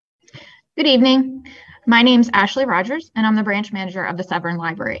 Good evening. My name's Ashley Rogers, and I'm the branch manager of the Severn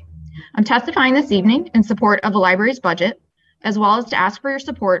Library. I'm testifying this evening in support of the library's budget, as well as to ask for your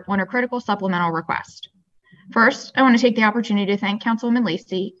support on a critical supplemental request. First, I want to take the opportunity to thank Councilwoman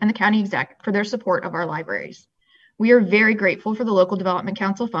Lacey and the county exec for their support of our libraries. We are very grateful for the Local Development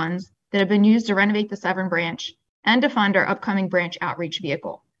Council funds that have been used to renovate the Severn branch and to fund our upcoming branch outreach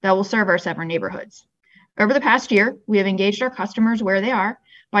vehicle that will serve our Severn neighborhoods. Over the past year, we have engaged our customers where they are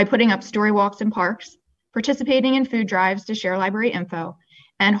by putting up story walks in parks, participating in food drives to share library info,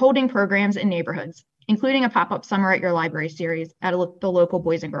 and holding programs in neighborhoods, including a pop-up Summer at Your Library series at the local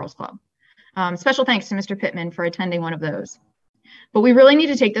Boys and Girls Club. Special thanks to Mr. Pittman for attending one of those. But we really need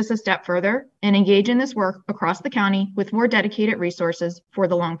to take this a step further and engage in this work across the county with more dedicated resources for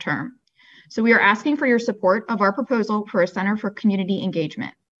the long term. So we are asking for your support of our proposal for a Center for Community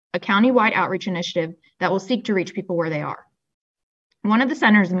Engagement, a county-wide outreach initiative that will seek to reach people where they are. One of the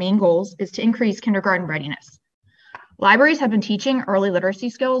center's main goals is to increase kindergarten readiness. Libraries have been teaching early literacy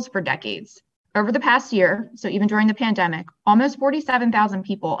skills for decades. Over the past year, so even during the pandemic, almost 47,000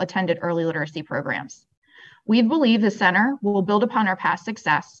 people attended early literacy programs. We believe the center will build upon our past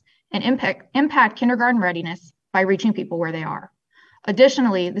success and impact kindergarten readiness by reaching people where they are.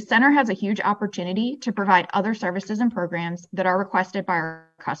 Additionally, the center has a huge opportunity to provide other services and programs that are requested by our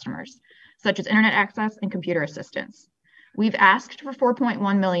customers, such as internet access and computer assistance. We've asked for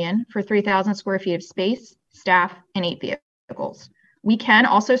 $4.1 million for 3,000 square feet of space, staff, and 8 vehicles. We can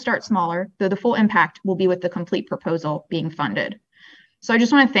also start smaller, though the full impact will be with the complete proposal being funded. So I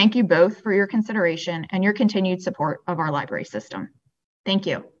just want to thank you both for your consideration and your continued support of our library system. Thank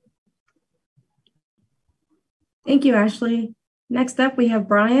you. Thank you, Ashley. Next up, we have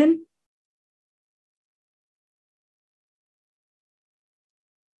Brian.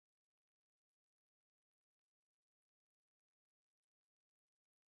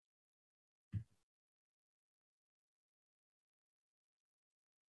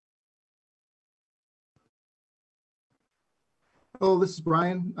 Hello, this is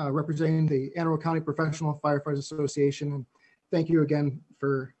Brian, representing the Anne Arundel County Professional Firefighters Association. And thank you again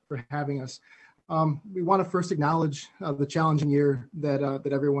for having us. We want to first acknowledge the challenging year that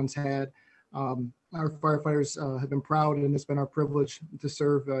everyone's had. Our firefighters have been proud, and it's been our privilege to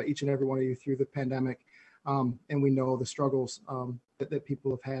serve each and every one of you through the pandemic. And we know the struggles that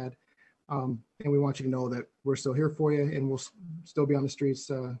people have had. And we want you to know that we're still here for you, and we'll still be on the streets,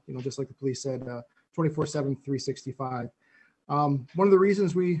 just like the police said, 24/7, 365. One of the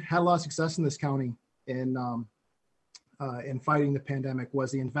reasons we had a lot of success in this county in fighting the pandemic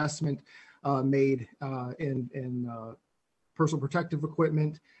was the investment made in personal protective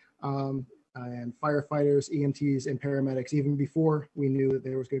equipment and firefighters, EMTs, and paramedics, even before we knew that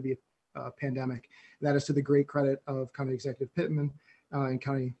there was going to be a pandemic. That is to the great credit of County Executive Pittman and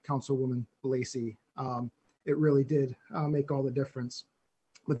County Councilwoman Lacey. It really did make all the difference.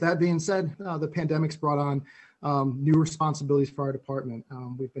 With that being said, the pandemic's brought on new responsibilities for our department.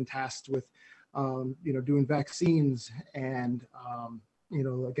 We've been tasked with, doing vaccines, and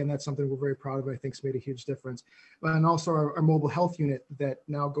again, that's something we're very proud of. I think it's made a huge difference. And also our mobile health unit that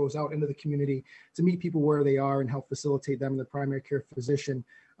now goes out into the community to meet people where they are and help facilitate them and the primary care physician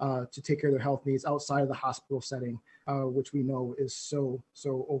to take care of their health needs outside of the hospital setting, which we know is so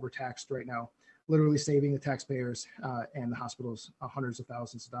overtaxed right now, literally saving the taxpayers and the hospitals hundreds of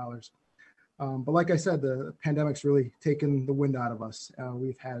thousands of dollars. But like I said, the pandemic's really taken the wind out of us.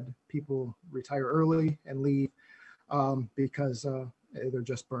 We've had people retire early and leave because they're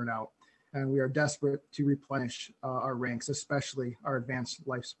just burnt out. And we are desperate to replenish our ranks, especially our advanced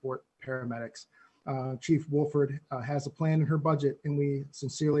life support paramedics. Chief Wolford has a plan in her budget, and we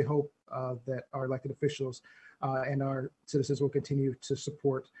sincerely hope that our elected officials and our citizens will continue to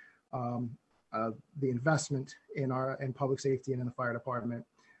support the investment in public safety and in the fire department.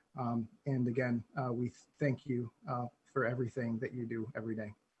 And again, we thank you for everything that you do every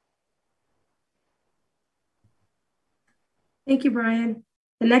day. Thank you, Brian.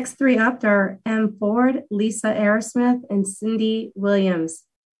 The next three up are M. Ford, Lisa Arrowsmith, and Cindy Williams.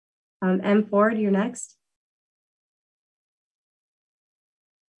 M. Ford, you're next.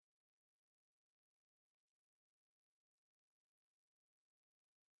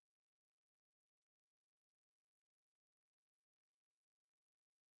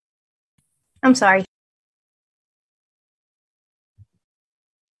 I'm sorry.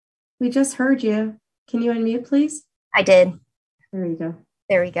 We just heard you. Can you unmute, please? I did. There you go.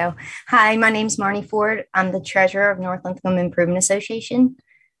 There we go. Hi, my name's Marnie Ford. I'm the treasurer of North Lincoln Improvement Association.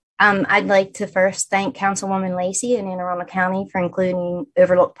 I'd like to first thank Councilwoman Lacey and Anne Arundel County for including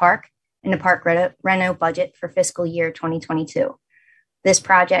Overlook Park in the park reno budget for fiscal year 2022. This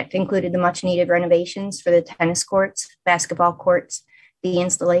project included the much needed renovations for the tennis courts, basketball courts, the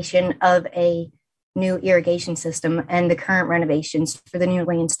installation of a new irrigation system, and the current renovations for the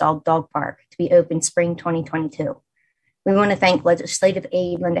newly installed dog park to be open spring 2022. We want to thank legislative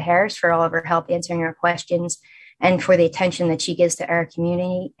aide Linda Harris for all of her help answering our questions and for the attention that she gives to our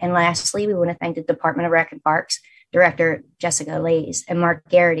community. And lastly, we want to thank the Department of Rec and Parks Director Jessica Lays and Mark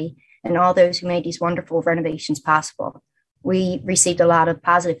Garrity and all those who made these wonderful renovations possible. We received a lot of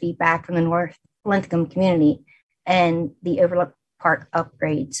positive feedback from the North Lincoln community, and the Overlook Park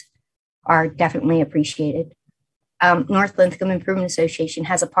upgrades are definitely appreciated. North Lincoln Improvement Association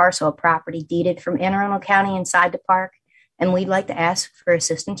has a parcel of property deeded from Anne Arundel County inside the park, and we'd like to ask for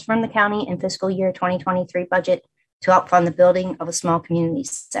assistance from the county in fiscal year 2023 budget to help fund the building of a small community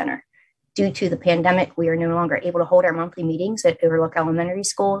center. Due to the pandemic, we are no longer able to hold our monthly meetings at Overlook Elementary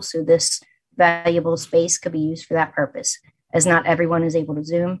School, so this valuable space could be used for that purpose, as not everyone is able to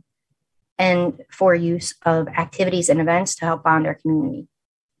Zoom, and for use of activities and events to help bond our community.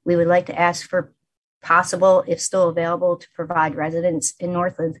 We would like to ask for possible, if still available, to provide residents in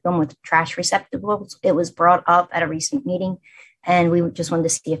North Lincoln with trash receptacles. It was brought up at a recent meeting, and we just wanted to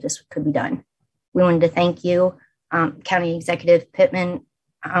see if this could be done. We wanted to thank you, County Executive Pittman,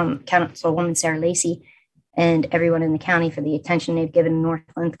 Councilwoman Sarah Lacey, and everyone in the county for the attention they've given North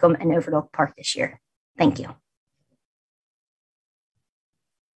Lincoln and Overlook Park this year. Thank you.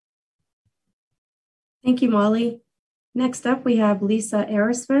 Thank you, Molly. Next up, we have Lisa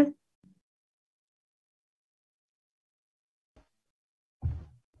Aerosmith.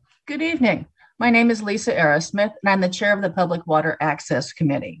 Good evening. My name is Lisa Aerosmith, and I'm the chair of the Public Water Access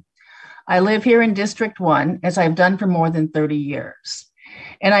Committee. I live here in District 1, as I've done for more than 30 years.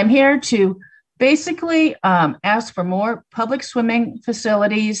 And I'm here to basically ask for more public swimming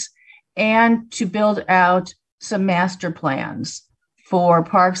facilities and to build out some master plans for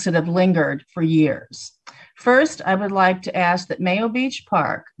parks that have lingered for years. First, I would like to ask that Mayo Beach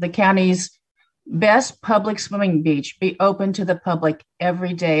Park, the county's best public swimming beach, be open to the public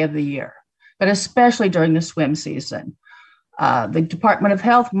every day of the year, but especially during the swim season. The Department of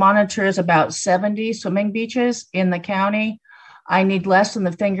Health monitors about 70 swimming beaches in the county. I need less than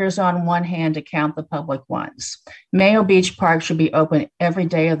the fingers on one hand to count the public ones. Mayo Beach Park should be open every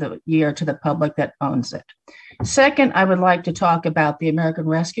day of the year to the public that owns it. Second, I would like to talk about the American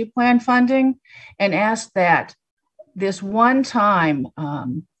Rescue Plan funding and ask that this one-time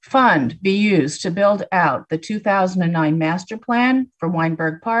fund be used to build out the 2009 master plan for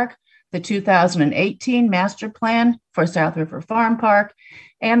Weinberg Park, the 2018 master plan for South River Farm Park,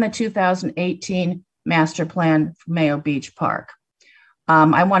 and the 2018 master plan for Mayo Beach Park.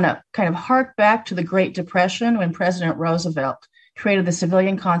 I want to kind of hark back to the Great Depression when President Roosevelt created the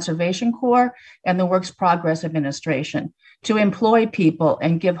Civilian Conservation Corps and the Works Progress Administration to employ people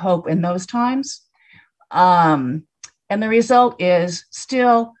and give hope in those times. And the result is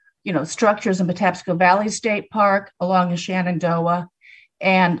still, structures in Patapsco Valley State Park, along the Shenandoah,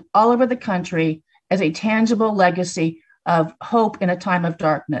 and all over the country as a tangible legacy of hope in a time of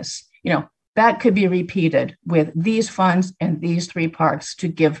darkness. That could be repeated with these funds and these three parks to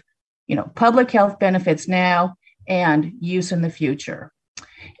give, public health benefits now and use in the future.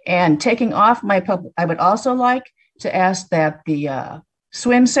 And taking off I would also like to ask that the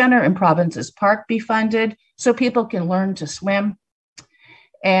swim center in Provinces Park be funded so people can learn to swim.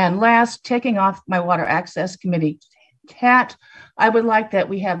 And last, taking off my Water Access Committee hat, I would like that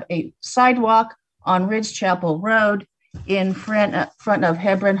we have a sidewalk on Ridge Chapel Road in front of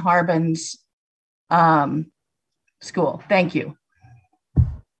Hebron Harbin's school. Thank you.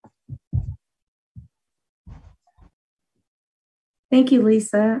 Thank you,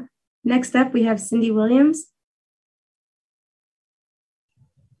 Lisa. Next up, we have Cindy Williams.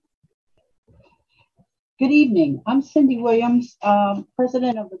 Good evening. I'm Cindy Williams,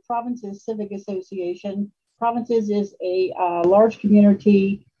 president of the Provinces Civic Association. Provinces is a large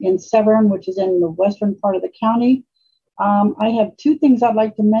community in Severn, which is in the western part of the county. I have two things I'd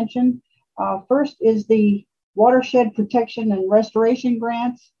like to mention. First is the watershed protection and restoration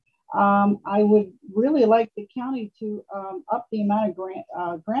grants. I would really like the county to up the amount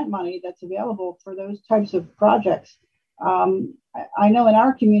of grant money that's available for those types of projects. I know in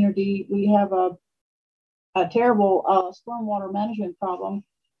our community we have a terrible stormwater management problem.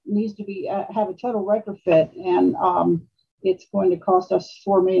 It needs to be have a total retrofit, and it's going to cost us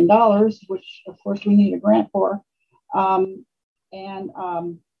 $4 million, which of course we need a grant for.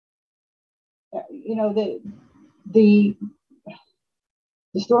 You know, the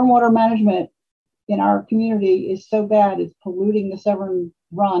stormwater management in our community is so bad, it's polluting the Severn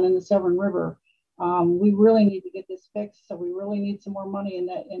Run and the Severn River. We really need to get this fixed, so we really need some more money in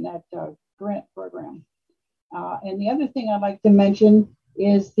that grant program. And the other thing I'd like to mention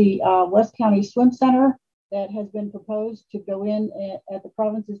is the West County Swim Center that has been proposed to go in at the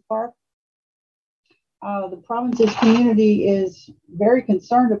Provinces Park. The Provinces community is very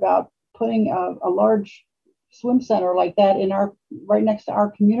concerned about putting a large swim center like that in right next to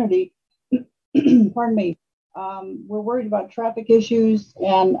our community. Pardon me. We're worried about traffic issues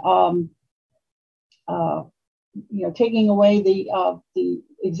and you know, taking away the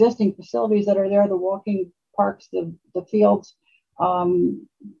existing facilities that are there, the walking parks, the fields.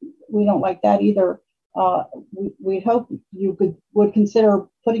 We don't like that either. We hope you would consider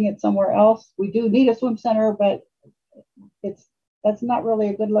putting it somewhere else. We do need a swim center, but that's not really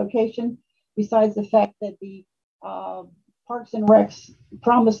a good location. Besides the fact that the Parks and Recs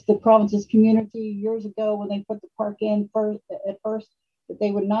promised the Provinces community years ago when they put the park in at first that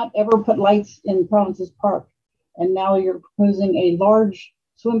they would not ever put lights in Provinces Park, and now you're proposing a large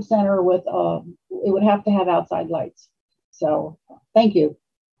swim center with it would have to have outside lights. So thank you.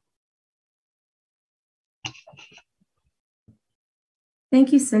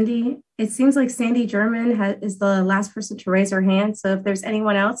 Thank you, Cindy. It seems like Sandy German is the last person to raise her hand. So if there's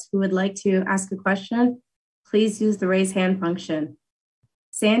anyone else who would like to ask a question, please use the raise hand function.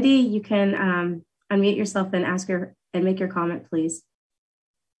 Sandy, you can unmute yourself and make your comment, please.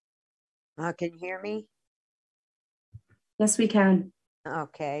 Can you hear me? Yes, we can.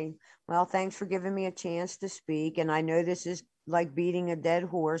 Okay. Well, thanks for giving me a chance to speak. And I know this is like beating a dead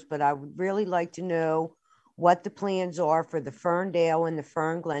horse, but I would really like to know what the plans are for the Ferndale and the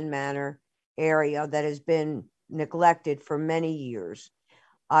Fern Glen Manor area that has been neglected for many years.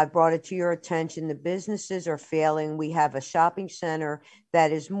 I brought it to your attention. The businesses are failing. We have a shopping center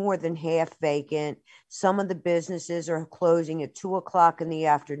that is more than half vacant. Some of the businesses are closing at 2 o'clock in the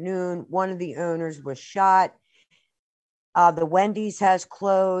afternoon. One of the owners was shot. The Wendy's has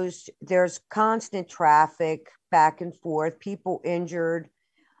closed. There's constant traffic back and forth, people injured.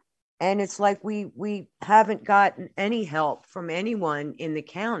 And it's like we haven't gotten any help from anyone in the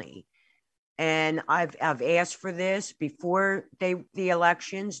county. And I've asked for this before the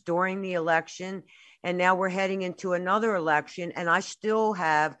elections, during the election, and now we're heading into another election, and I still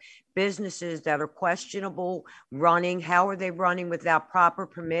have businesses that are questionable running. How are they running without proper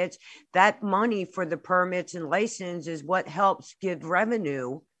permits? That money for the permits and license is what helps give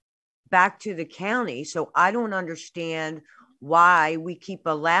revenue back to the county. So I don't understand why we keep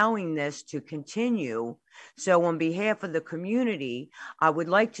allowing this to continue. So on behalf of the community, I would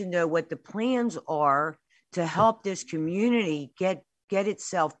like to know what the plans are to help this community get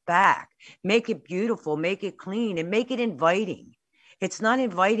itself back, make it beautiful, make it clean, and make it inviting. It's not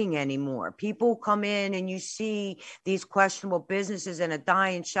inviting anymore. People come in and you see these questionable businesses in a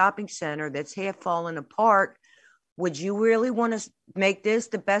dying shopping center that's half falling apart. Would you really want to make this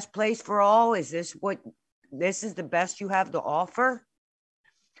the best place for all? Is this the best you have to offer?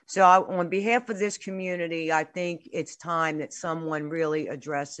 So on behalf of this community, I think it's time that someone really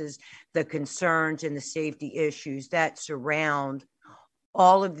addresses the concerns and the safety issues that surround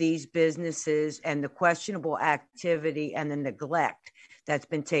all of these businesses and the questionable activity and the neglect that's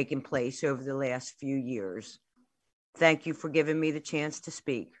been taking place over the last few years. Thank you for giving me the chance to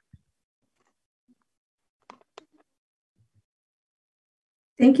speak.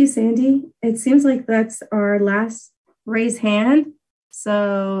 Thank you, Sandy. It seems like that's our last raise hand.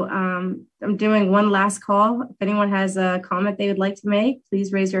 So I'm doing one last call. If anyone has a comment they would like to make,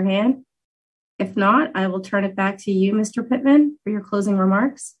 please raise your hand. If not, I will turn it back to you, Mr. Pittman, for your closing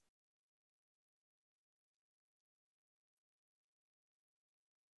remarks.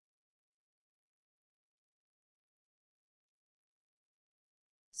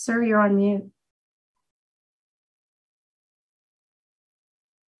 Sir, you're on mute.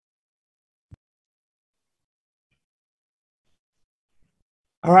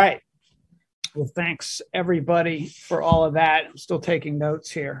 All right. Well, thanks everybody for all of that. I'm still taking notes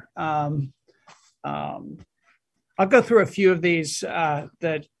here. I'll go through a few of these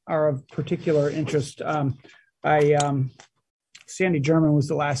that are of particular interest. I Sandy German was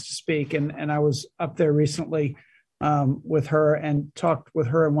the last to speak, and I was up there recently with her and talked with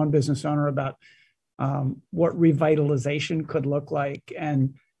her and one business owner about what revitalization could look like.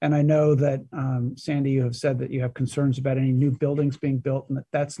 And I know that, Sandy, you have said that you have concerns about any new buildings being built and that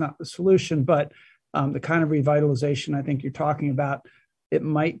that's not the solution, but the kind of revitalization I think you're talking about, it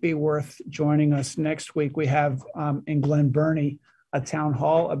might be worth joining us next week. We have in Glen Burnie a town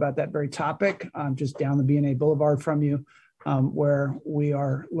hall about that very topic, just down the B&A Boulevard from you, where we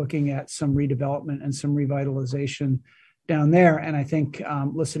are looking at some redevelopment and some revitalization down there. And I think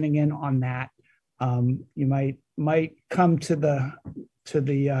listening in on that, you might come to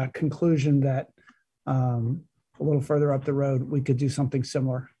the conclusion that a little further up the road we could do something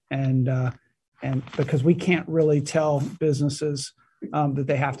similar, and because we can't really tell businesses that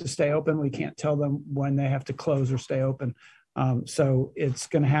they have to stay open, we can't tell them when they have to close or stay open. So it's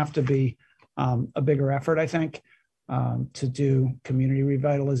going to have to be a bigger effort, I think, to do community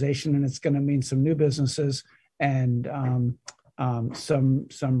revitalization, and it's going to mean some new businesses and some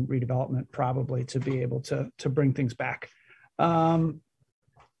redevelopment probably to be able to bring things back.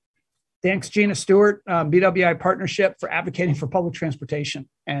 Thanks, Gina Stewart, BWI Partnership, for advocating for public transportation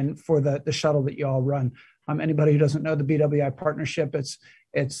and for the shuttle that you all run. Anybody who doesn't know the BWI Partnership,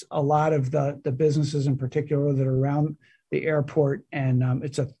 it's a lot of the businesses in particular that are around the airport, and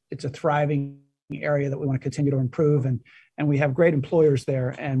it's a thriving area that we want to continue to improve, and we have great employers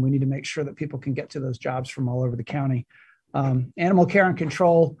there, and we need to make sure that people can get to those jobs from all over the county. Animal care and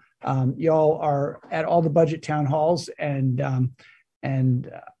control, y'all are at all the budget town halls, and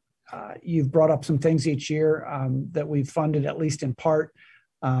you've brought up some things each year that we've funded, at least in part,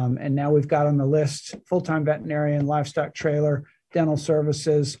 and now we've got on the list full-time veterinarian, livestock trailer, dental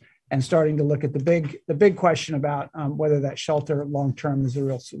services, and starting to look at the big question about whether that shelter long-term is a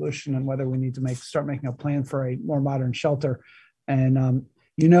real solution and whether we need to start making a plan for a more modern shelter. And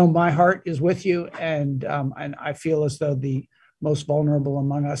my heart is with you, and I feel as though the most vulnerable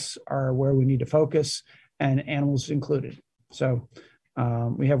among us are where we need to focus, and animals included. So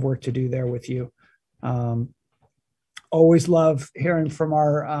we have work to do there with you. Always love hearing from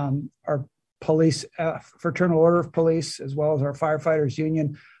our police, Fraternal Order of Police, as well as our firefighters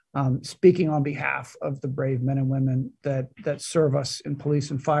union, speaking on behalf of the brave men and women that serve us in police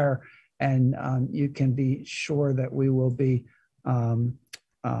and fire. And you can be sure that we will be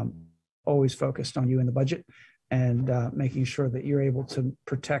always focused on you in the budget and making sure that you're able to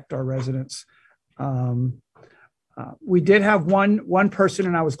protect our residents. We did have one person,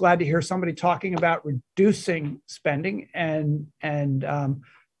 and I was glad to hear somebody talking about reducing spending and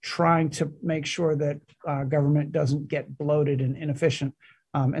trying to make sure that government doesn't get bloated and inefficient.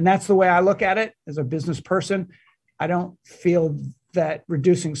 And that's the way I look at it as a business person. I don't feel that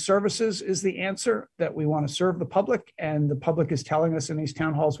reducing services is the answer, that we want to serve the public, and the public is telling us in these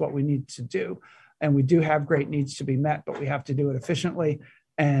town halls what we need to do. And we do have great needs to be met, but we have to do it efficiently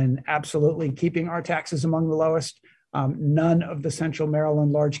and absolutely keeping our taxes among the lowest. None of the central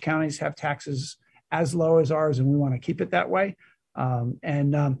Maryland large counties have taxes as low as ours, and we want to keep it that way. On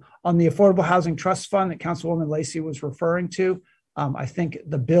the Affordable Housing Trust Fund that Councilwoman Lacey was referring to, I think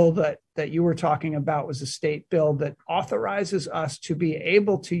the bill that you were talking about was a state bill that authorizes us to be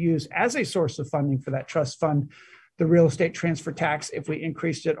able to use as a source of funding for that trust fund the real estate transfer tax if we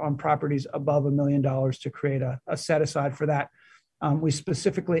increased it on properties above $1 million to create a set aside for that. We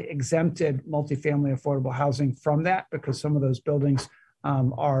specifically exempted multifamily affordable housing from that because some of those buildings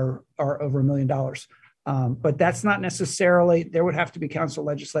are over $1 million. But that's not necessarily, there would have to be council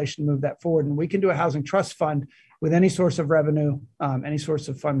legislation to move that forward. And we can do a housing trust fund with any source of revenue, any source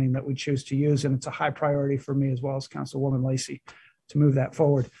of funding that we choose to use. And it's a high priority for me as well as Councilwoman Lacey to move that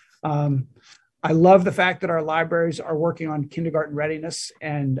forward. I love the fact that our libraries are working on kindergarten readiness.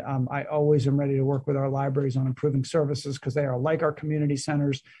 And I always am ready to work with our libraries on improving services because they are like our community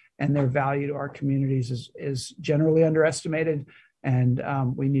centers, and their value to our communities is generally underestimated. And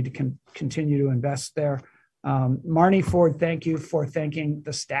we need to continue to invest there. Marnie Ford, thank you for thanking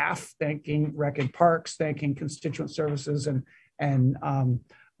the staff, thanking Rec and Parks, thanking constituent services and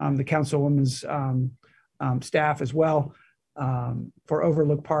the Councilwoman's staff as well for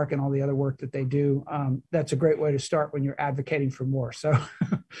Overlook Park and all the other work that they do. That's a great way to start when you're advocating for more. So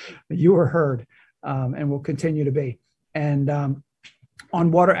you were heard and will continue to be. And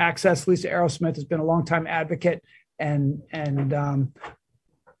on water access, Lisa Aerosmith has been a longtime advocate. And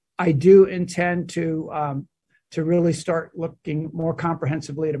I do intend to really start looking more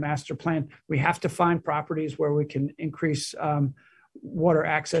comprehensively at a master plan. We have to find properties where we can increase water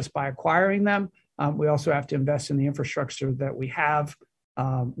access by acquiring them. We also have to invest in the infrastructure that we have.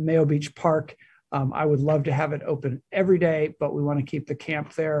 Mayo Beach Park I would love to have it open every day, but we want to keep the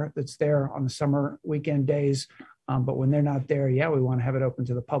camp there that's there on the summer weekend days. But when they're not there, yeah, we want to have it open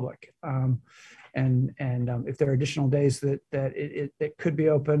to the public. And if there are additional days that it could be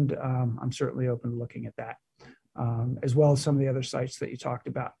opened, I'm certainly open to looking at that, as well as some of the other sites that you talked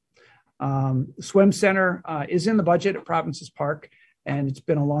about. The swim center is in the budget at Provinces Park, and it's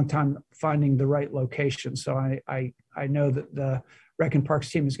been a long time finding the right location. So I know that the Rec and Parks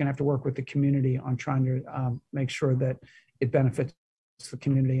team is going to have to work with the community on trying to make sure that it benefits the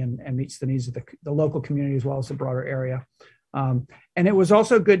community and meets the needs of the local community as well as the broader area. And it was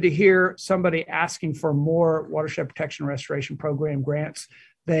also good to hear somebody asking for more watershed protection restoration program grants.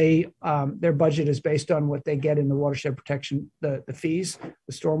 Their budget is based on what they get in the watershed protection, the fees,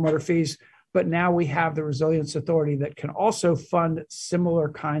 the stormwater fees. But now we have the Resilience Authority that can also fund similar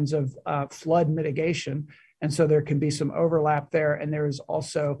kinds of flood mitigation. And so there can be some overlap there. And there is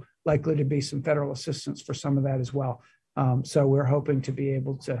also likely to be some federal assistance for some of that as well. So we're hoping to be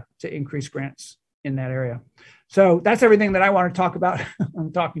able to increase grants in that area. So that's everything that I want to talk about.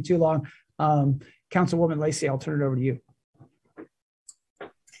 I'm talking too long. Councilwoman Lacey, I'll turn it over to you.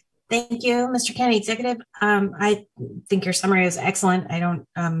 Thank you, Mr. County Executive. I think your summary is excellent. I don't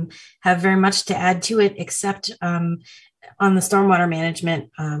have very much to add to it, except on the stormwater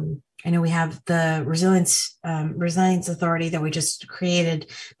management. I know we have the Resilience Authority that we just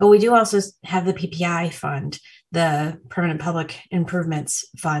created, but we do also have the PPI fund, the Permanent Public Improvements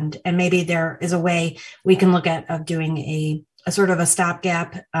Fund, and maybe there is a way we can look at of doing a sort of a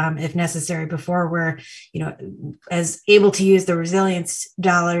stopgap if necessary before we're, as able to use the resiliency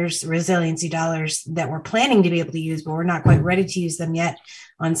dollars that we're planning to be able to use, but we're not quite ready to use them yet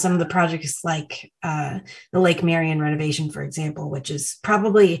on some of the projects like the Lake Marion renovation, for example, which is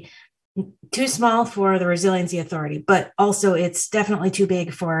probably too small for the Resiliency Authority, but also it's definitely too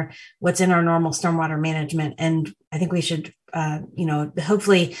big for what's in our normal stormwater management. And I think we should,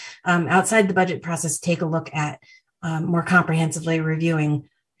 hopefully outside the budget process, take a look at more comprehensively reviewing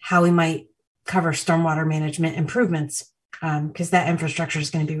how we might cover stormwater management improvements, because that infrastructure is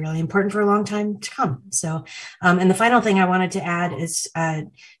going to be really important for a long time to come. So, and the final thing I wanted to add is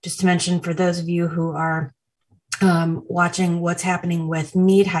just to mention for those of you who are watching what's happening with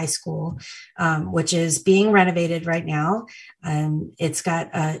Meade High School, which is being renovated right now. It's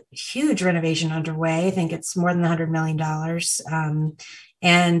got a huge renovation underway. I think it's more than $100 million.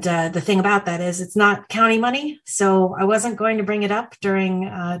 And the thing about that is it's not county money. So I wasn't going to bring it up during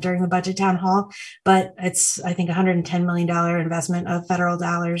the budget town hall, but it's, I think, $110 million investment of federal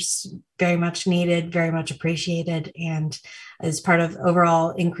dollars, very much needed, very much appreciated, and as part of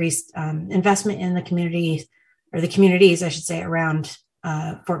overall increased investment in the community, or the communities, I should say, around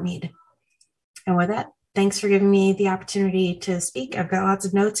Fort Meade. And with that, thanks for giving me the opportunity to speak. I've got lots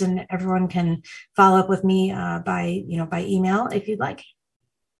of notes, and everyone can follow up with me by email if you'd like.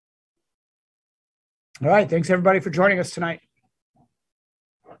 All right. Thanks, everybody, for joining us tonight.